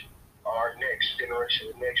teach our next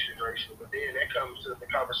generation. But then that comes to the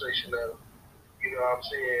conversation of, you know what I'm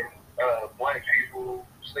saying, black people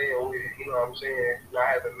staying with, you know what I'm saying, not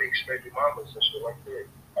having mixed baby mamas and shit like that.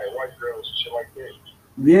 Like white girls and shit like that.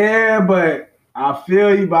 Yeah, but I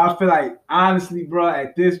feel you, but I feel like, honestly, bro,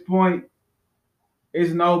 at this point,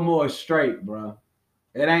 it's no more straight, bro.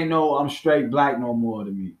 It ain't no I'm straight black no more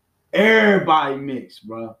to me. Everybody mixed,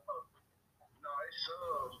 bro. No,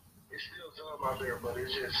 it's still some out there, but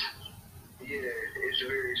it's just, yeah, it's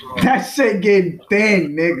very small. That shit getting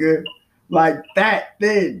thin, nigga. Like that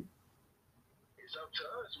thin. It's up to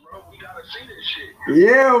us, bro. We gotta see this shit.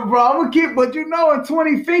 Yeah, bro. I'm gonna keep, but you know, in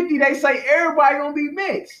 2050, they say everybody gonna be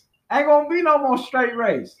mixed. Ain't gonna be no more straight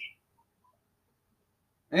race.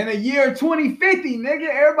 In the year 2050, nigga,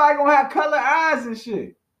 everybody gonna have color eyes and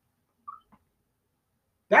shit.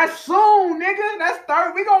 That's soon, nigga. That's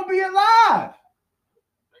third. We gonna be alive.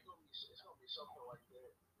 It's gonna be something like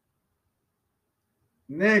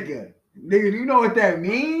that. Nigga, you know what that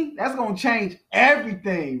means? That's gonna change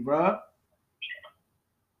everything, bro.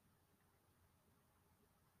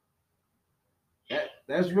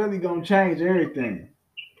 That's really gonna change everything.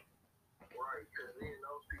 Right, because then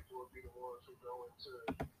those people will be the ones who go into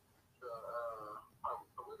the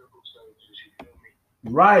political stages. You feel me?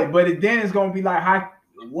 Right, but then it's gonna be like,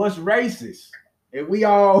 what's racist? If we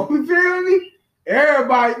all, you feel me?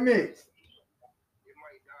 Everybody mixed. It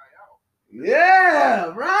might die out.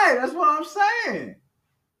 Yeah, right. That's what I'm saying.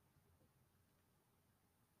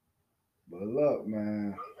 But look,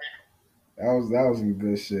 man, that was some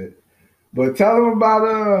good shit. But tell them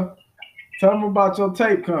about your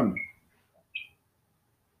tape coming. Man,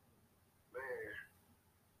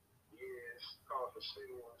 yeah, it's called the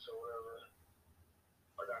stimulus or whatever.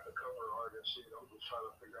 I got the cover art and shit. I'm just trying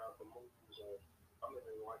to figure out the moves, and I'm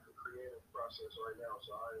in like a creative process right now,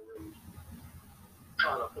 so I ain't really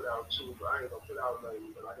trying to put out too. I ain't gonna put out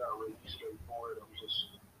nothing, but I got really straightforward. I'm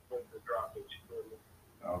just going to drop it. You feel me?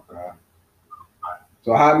 Okay.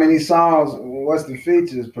 So how many songs? What's the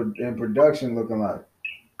features and production looking like?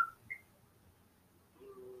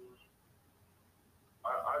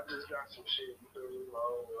 I just got some shit, you feel me, my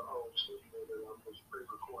own home studio that I'm just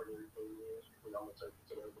pre-recording everything in. And I'm gonna take it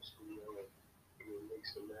to the other studio and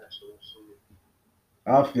mix and master and shit.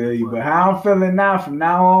 I feel you, but how I'm feeling now, from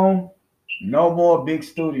now on, no more big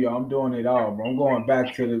studio. I'm doing it all, bro. I'm going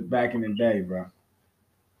back to the back in the day, bro.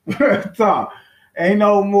 Talk. Ain't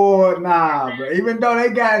no more, nah, bro. Even though they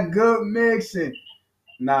got good mixing,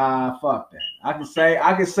 nah, fuck that. I can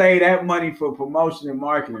say that money for promotion and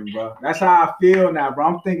marketing, bro. That's how I feel now, bro.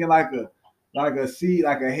 I'm thinking like a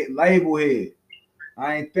hit label head.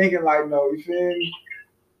 I ain't thinking like no, you feel me?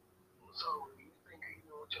 So, you think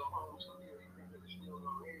even with your home studio, you think that it's still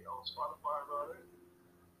gonna hit on Spotify and all that?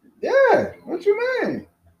 Yeah. What you mean?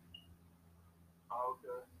 Oh,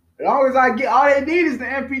 okay. As long as I get, all they need is the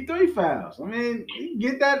MP3 files. I mean, you can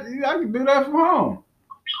get that. I can do that from home.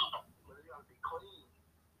 But it gotta be clean,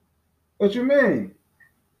 What you mean?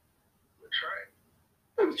 the track.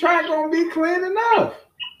 The track gonna be clean enough.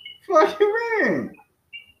 What you mean?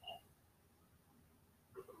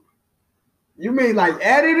 You mean like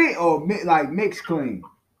edit it or like mix clean?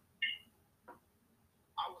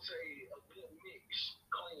 I would say a good mix,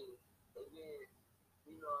 clean, and then,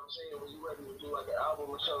 you know what I'm saying, when you're ready to do like an album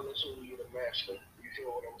or something, that's when you get a master. You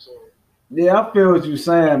feel what I'm saying? Yeah, I feel what you're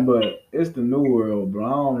saying, but it's the new world, bro. I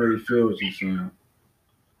don't really feel what you're saying.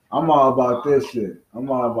 I'm all about this shit.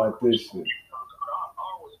 I'm all about this shit. I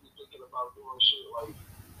always be thinking about doing shit like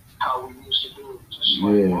how we used to do it, just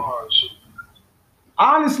like Yeah. raw and shit.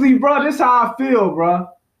 Honestly, bro, this how I feel, bro.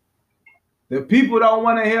 The people don't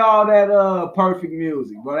want to hear all that perfect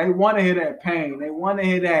music, but they want to hear that pain. They want to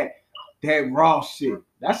hear that raw shit.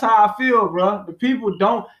 That's how I feel, bro. The people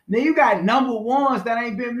don't. Now you got number ones that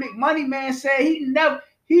ain't been mixed. Money Man said he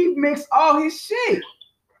mixed all his shit.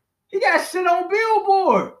 He got shit on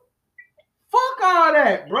Billboard. Fuck all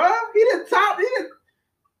that, bro. He the top. Nigga.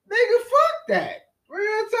 Fuck that.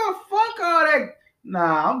 Real talk. Fuck all that.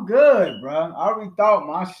 Nah, I'm good, bro. I already thought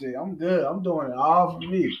my shit. I'm good. I'm doing it all for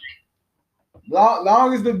me.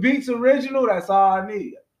 Long as the beat's original, that's all I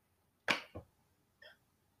need.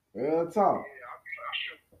 Real talk. Yeah,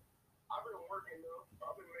 I've been working though.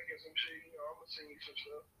 I've been making some shit. You know, I'm gonna send you some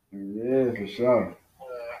stuff. Yeah, for sure.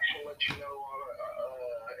 I'll let you know all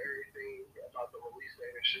everything about the release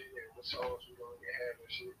date and shit, and what songs we're gonna have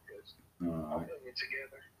and shit. Because I'm putting it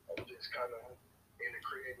together. I'm just kind of in the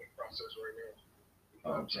creative process right now. You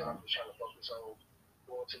know what I'm saying? I'm just trying to focus on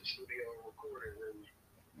going to the studio and recording. Really.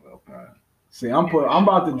 Okay. See, I'm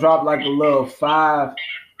about to drop like a little five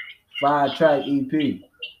track EP. I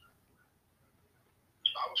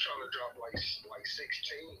was trying to drop like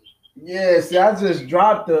 16. Yeah, see, I just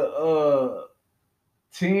dropped the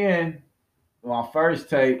 10. My first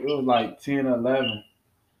tape, it was like 10 or 11.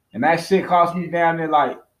 And that shit cost me down there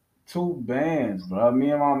like 2 bands, bro. Me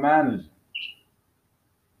and my manager.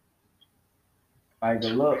 Like a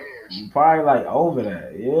look, probably like over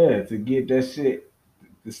that, yeah, to get that shit,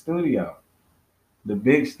 the studio, the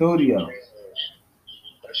big studio.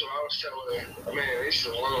 That's what I was telling. Man, it's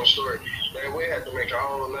a long story. Man, we had to make a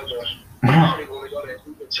whole another. I don't even want to go that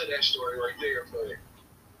deep into that story right there, but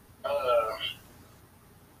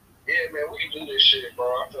yeah, man, we can do this shit, bro.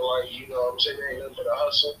 I feel like, you know what I'm saying, there ain't nothing but a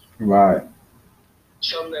hustle. Right.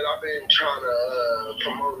 Something that I've been trying to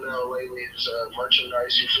promote now lately is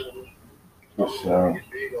merchandise, you feel me? I'm get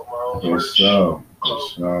big on my own merch. So,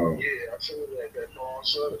 yeah, I feel that Paul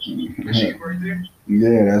Sutters. Is you right there?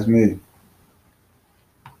 Yeah, that's me.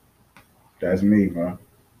 That's me, bro. Hell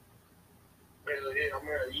yeah, I'm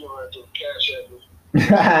here. You don't have to cash at me.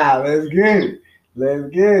 Let's get it. Let's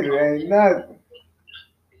get it. Ain't nothing.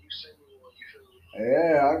 You send me one, you feel me?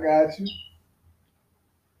 Yeah, I got you.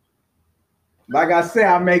 Like I said,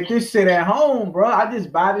 I make this shit at home, bro. I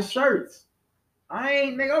just buy the shirts. I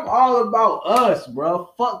ain't, nigga, I'm all about us,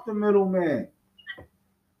 bro. Fuck the middleman.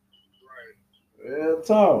 Right. Real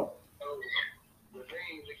talk. So, the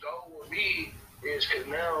goal with me is because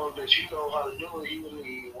now that you know how to do it, you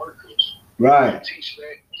need workers. Right. You teach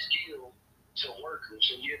that skill to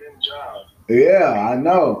workers and get them jobs. Yeah, I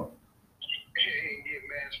know. And get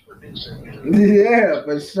mass producing. Yeah,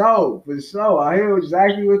 for sure. For sure. I hear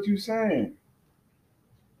exactly what you're saying.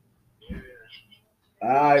 Yeah. All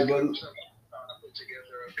right, but put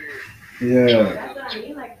together up here. yeah. That's what I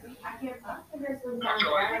mean. Like, I can't talk to her sometimes.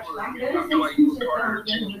 I feel like you were part of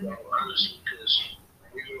the team, though, honestly, because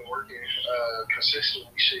we've been working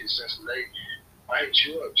consistently shit since the day I hit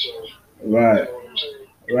you up. So, Right. You know what I'm saying?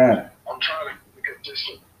 Right. I'm trying to be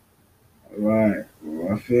consistent. Right.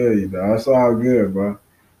 Well, I feel you, though. That's all good, bro.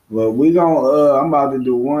 But we gonna I'm about to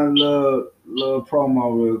do one little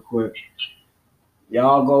promo real quick.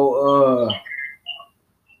 Y'all go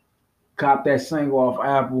cop that single off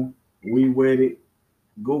Apple. We with it.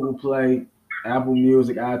 Google Play, Apple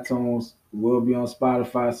Music, iTunes. We'll be on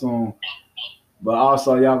Spotify soon. But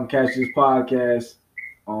also y'all can catch this podcast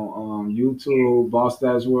on YouTube, Boss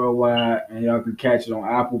Stats Worldwide, and y'all can catch it on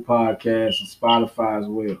Apple Podcasts and Spotify as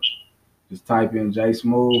well. Just type in J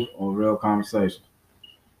Smooth or Real Conversation.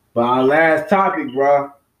 But our last topic,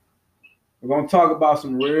 bro, we're gonna talk about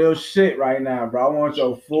some real shit right now, bro. I want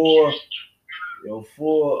your full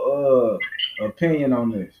opinion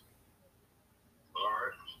on this.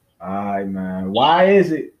 All right, man. Why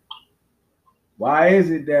is it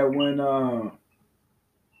that when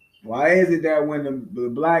the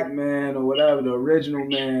black man or whatever, the original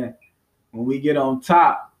man, when we get on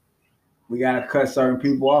top, we gotta cut certain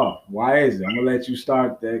people off? Why is it? I'm gonna let you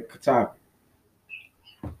start that topic.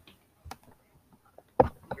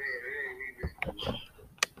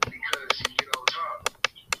 Because you get on top.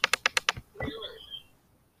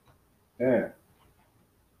 Yeah.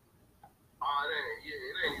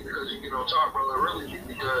 It ain't because you get on top, brother. Really,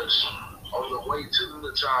 because on the way to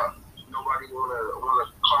the top, nobody wanna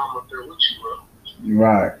climb up there with you, bro.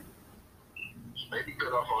 Right. Maybe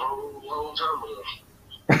cut off a long time ago.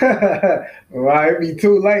 Right, it'd be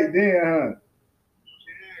too late then, huh?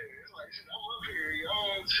 Yeah, it's like shit, I'm up here,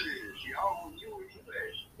 y'all shit. Y'all you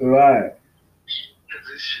that. Right. Because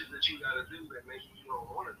it's shit that you gotta do that maybe you don't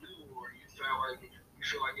wanna do, or you feel like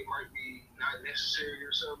it might be not necessary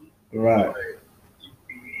or something. Right. But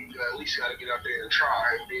you at least gotta get out there and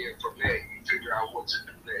try, and then from that you figure out what to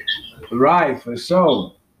do next. Right, for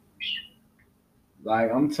sure. Like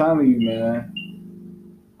I'm telling you, man,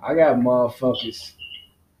 I got motherfuckers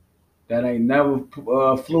that ain't never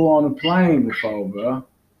flew on a plane before, bro.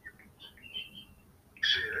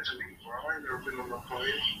 Shit, that's me, bro. I ain't never been on a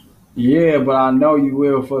plane. Yeah, but I know you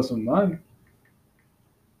will for some money.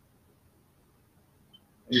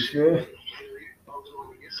 You feel?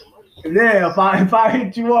 Yeah, if I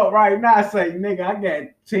hit you up right now, I say, nigga, I got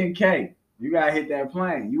 10K. You gotta hit that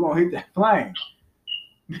plane. You won't hit that plane.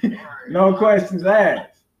 No questions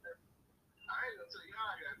asked.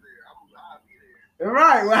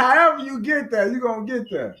 Right. Well, however you get there, you gonna get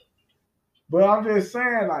there. But I'm just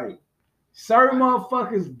saying, like, certain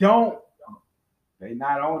motherfuckers don't. They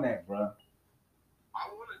not on that, bro. I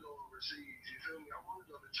want to go overseas. You feel me? I want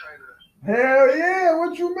to go to China. Hell yeah!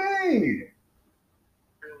 What you mean?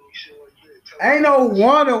 Ain't no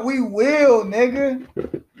wanna. We will, nigga.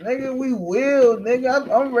 Nigga, we will, nigga.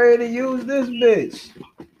 I'm ready to use this bitch.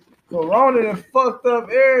 Corona done fucked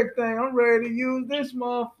up everything. I'm ready to use this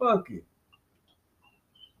motherfucker.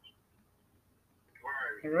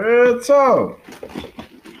 Real talk.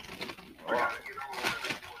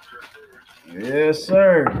 Yes,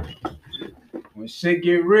 sir. When shit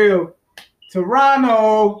get real,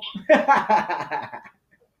 Toronto.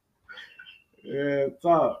 Yeah,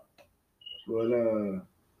 talk. But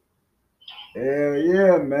hell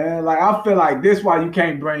yeah, man. Like I feel like this why you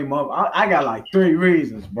can't bring him up. I got like 3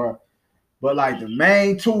 reasons, bro. But like the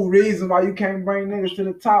main 2 reasons why you can't bring niggas to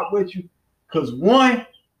the top with you, cause one,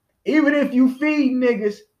 even if you feed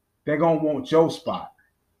niggas, they gonna want your spot.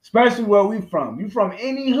 Especially where we from. You from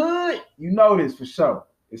any hood, you know this for sure.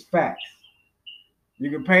 It's facts. You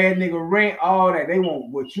can pay a nigga rent, all that. They want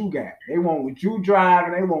what you got. They want what you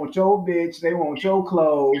driving. They want your bitch. They want your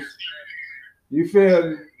clothes. You feel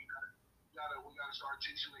me? We gotta start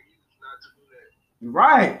teaching the youth not to do that.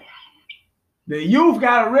 Right. The youth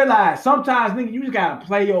gotta realize sometimes, nigga, you just gotta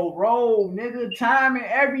play your role, nigga. Time and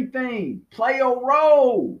everything. Play your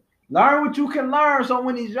role. Learn what you can learn. So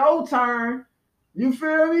when it's your turn, you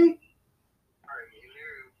feel me? Right, and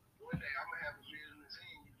then one day I'm gonna have a business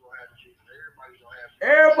and you gonna have a business.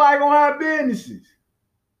 Everybody gonna have businesses.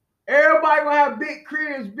 Everybody gonna have big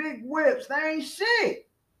cribs, big whips. They ain't shit.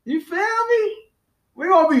 You feel me? We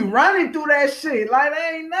gonna be running through that shit like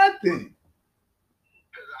they ain't nothing.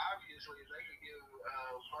 Because obviously, if they could give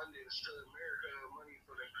fundings to America, money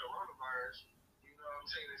for the coronavirus, you know what I'm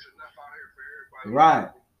saying? There's enough out here for everybody. Right.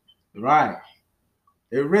 Right.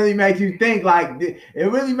 It really makes you think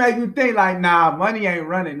like nah, money ain't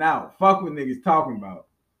running out. Fuck what niggas talking about.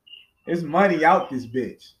 It's money out this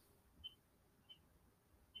bitch.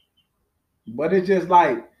 But it's just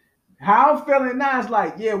like how I'm feeling now. It's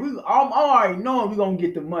like, yeah, I'm already knowing we gonna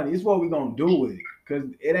get the money. It's what we gonna do with it. Cause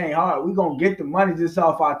it ain't hard. We gonna get the money just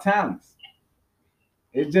off our talents.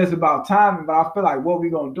 It's just about timing. But I feel like what we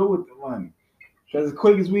gonna do with the money? Cause as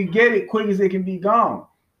quick as we get it, quick as it can be gone.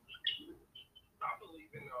 I believe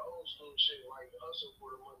in the old school shit, like hustle for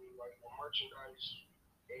the money, like the merchandise,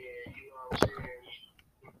 and you know what I'm saying,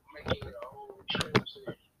 making your own trips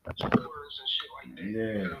and tours and shit like that.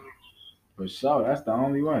 Yeah. You know? For sure, that's the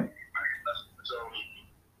only way. So,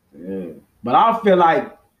 yeah. But I feel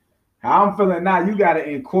like how I'm feeling now, you gotta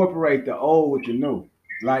incorporate the old with the new.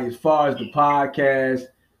 Like as far as the podcast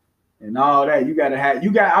and all that,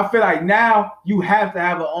 I feel like now you have to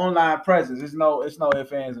have an online presence. It's no ifs,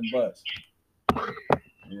 ands, and buts. yeah.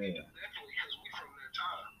 Definitely, because we from that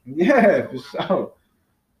time. Yeah, for sure.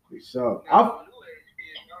 For sure. I don't know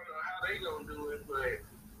how they gonna do it, but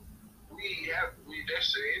that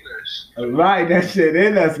shit in us. Right, that shit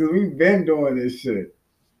in us because we've been doing this shit.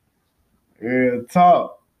 Real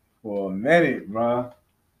talk for a minute, bro.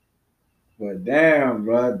 But damn,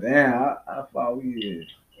 bro, I thought we did.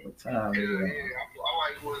 What time is it? I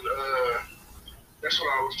like what that's what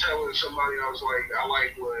I was telling somebody. I was like, I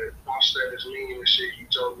like what boss status mean and shit. You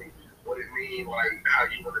told me what it mean, like how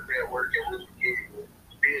you want to network and really get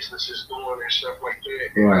businesses going and stuff like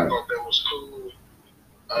that. Right. I thought that was cool.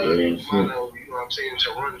 You know what I'm saying, to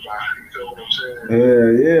run by. You feel what I'm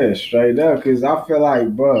saying? Yeah, straight up. Because I feel like,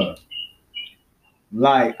 bro,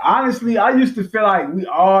 like, honestly, I used to feel like we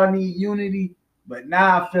all need unity. But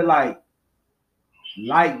now I feel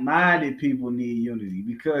like-minded people need unity.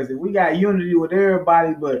 Because if we got unity with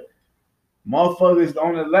everybody, but motherfuckers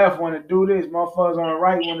on the left want to do this, motherfuckers on the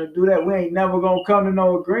right want to do that, we ain't never going to come to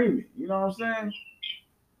no agreement. You know what I'm saying?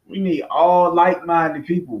 We need all like-minded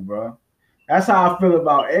people, bro. That's how I feel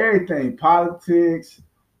about everything, politics,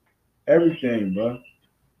 everything, bro. Right,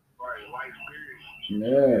 life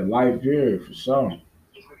period. Yeah, life period, for sure.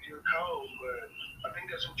 It's with your code, but I think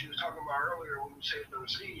that's what you was talking about earlier when you said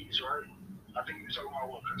those C's, right? I think you were talking about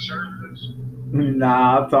what conservatives.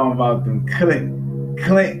 Nah, I'm talking about them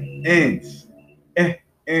Clintons.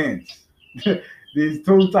 Ends. These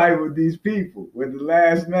these people with the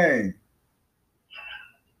last name.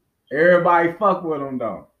 Everybody fuck with them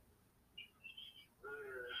though.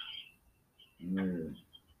 Yeah.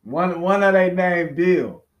 One of they name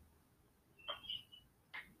Bill.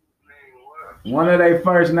 One of their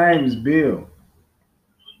first names is Bill.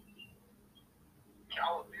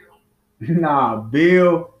 Nah,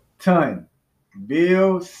 Bill Tunn.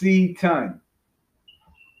 Bill C. Tunn.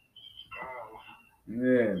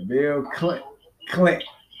 Yeah, Bill Clint.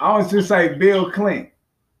 I was just say Bill Clint.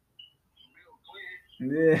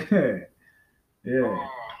 Yeah. Yeah.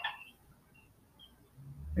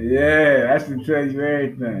 Yeah, that should tell you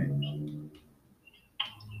everything.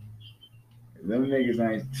 Them niggas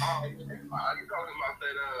ain't. Oh, you talking about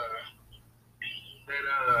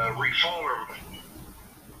that reform?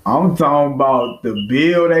 I'm talking about the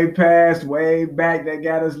bill they passed way back that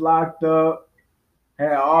got us locked up.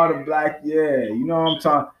 Had all the black, yeah, you know what I'm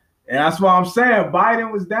talking. And that's why I'm saying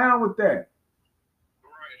Biden was down with that.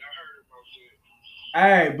 Right, I heard about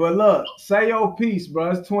that. Hey, but look, say your piece,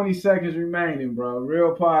 bro. It's 20 seconds remaining, bro.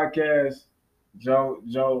 Real podcast,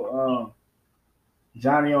 Johnny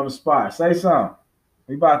on the spot. Say something.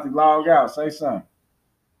 We about to log out. Say something.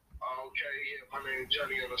 Okay, yeah, my name is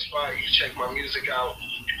Johnny on the spot. You can check my music out.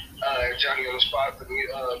 Johnny on the spot, the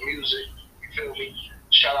music. You feel me?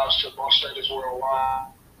 Shout outs to Boss Status Worldwide.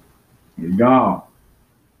 You're gone.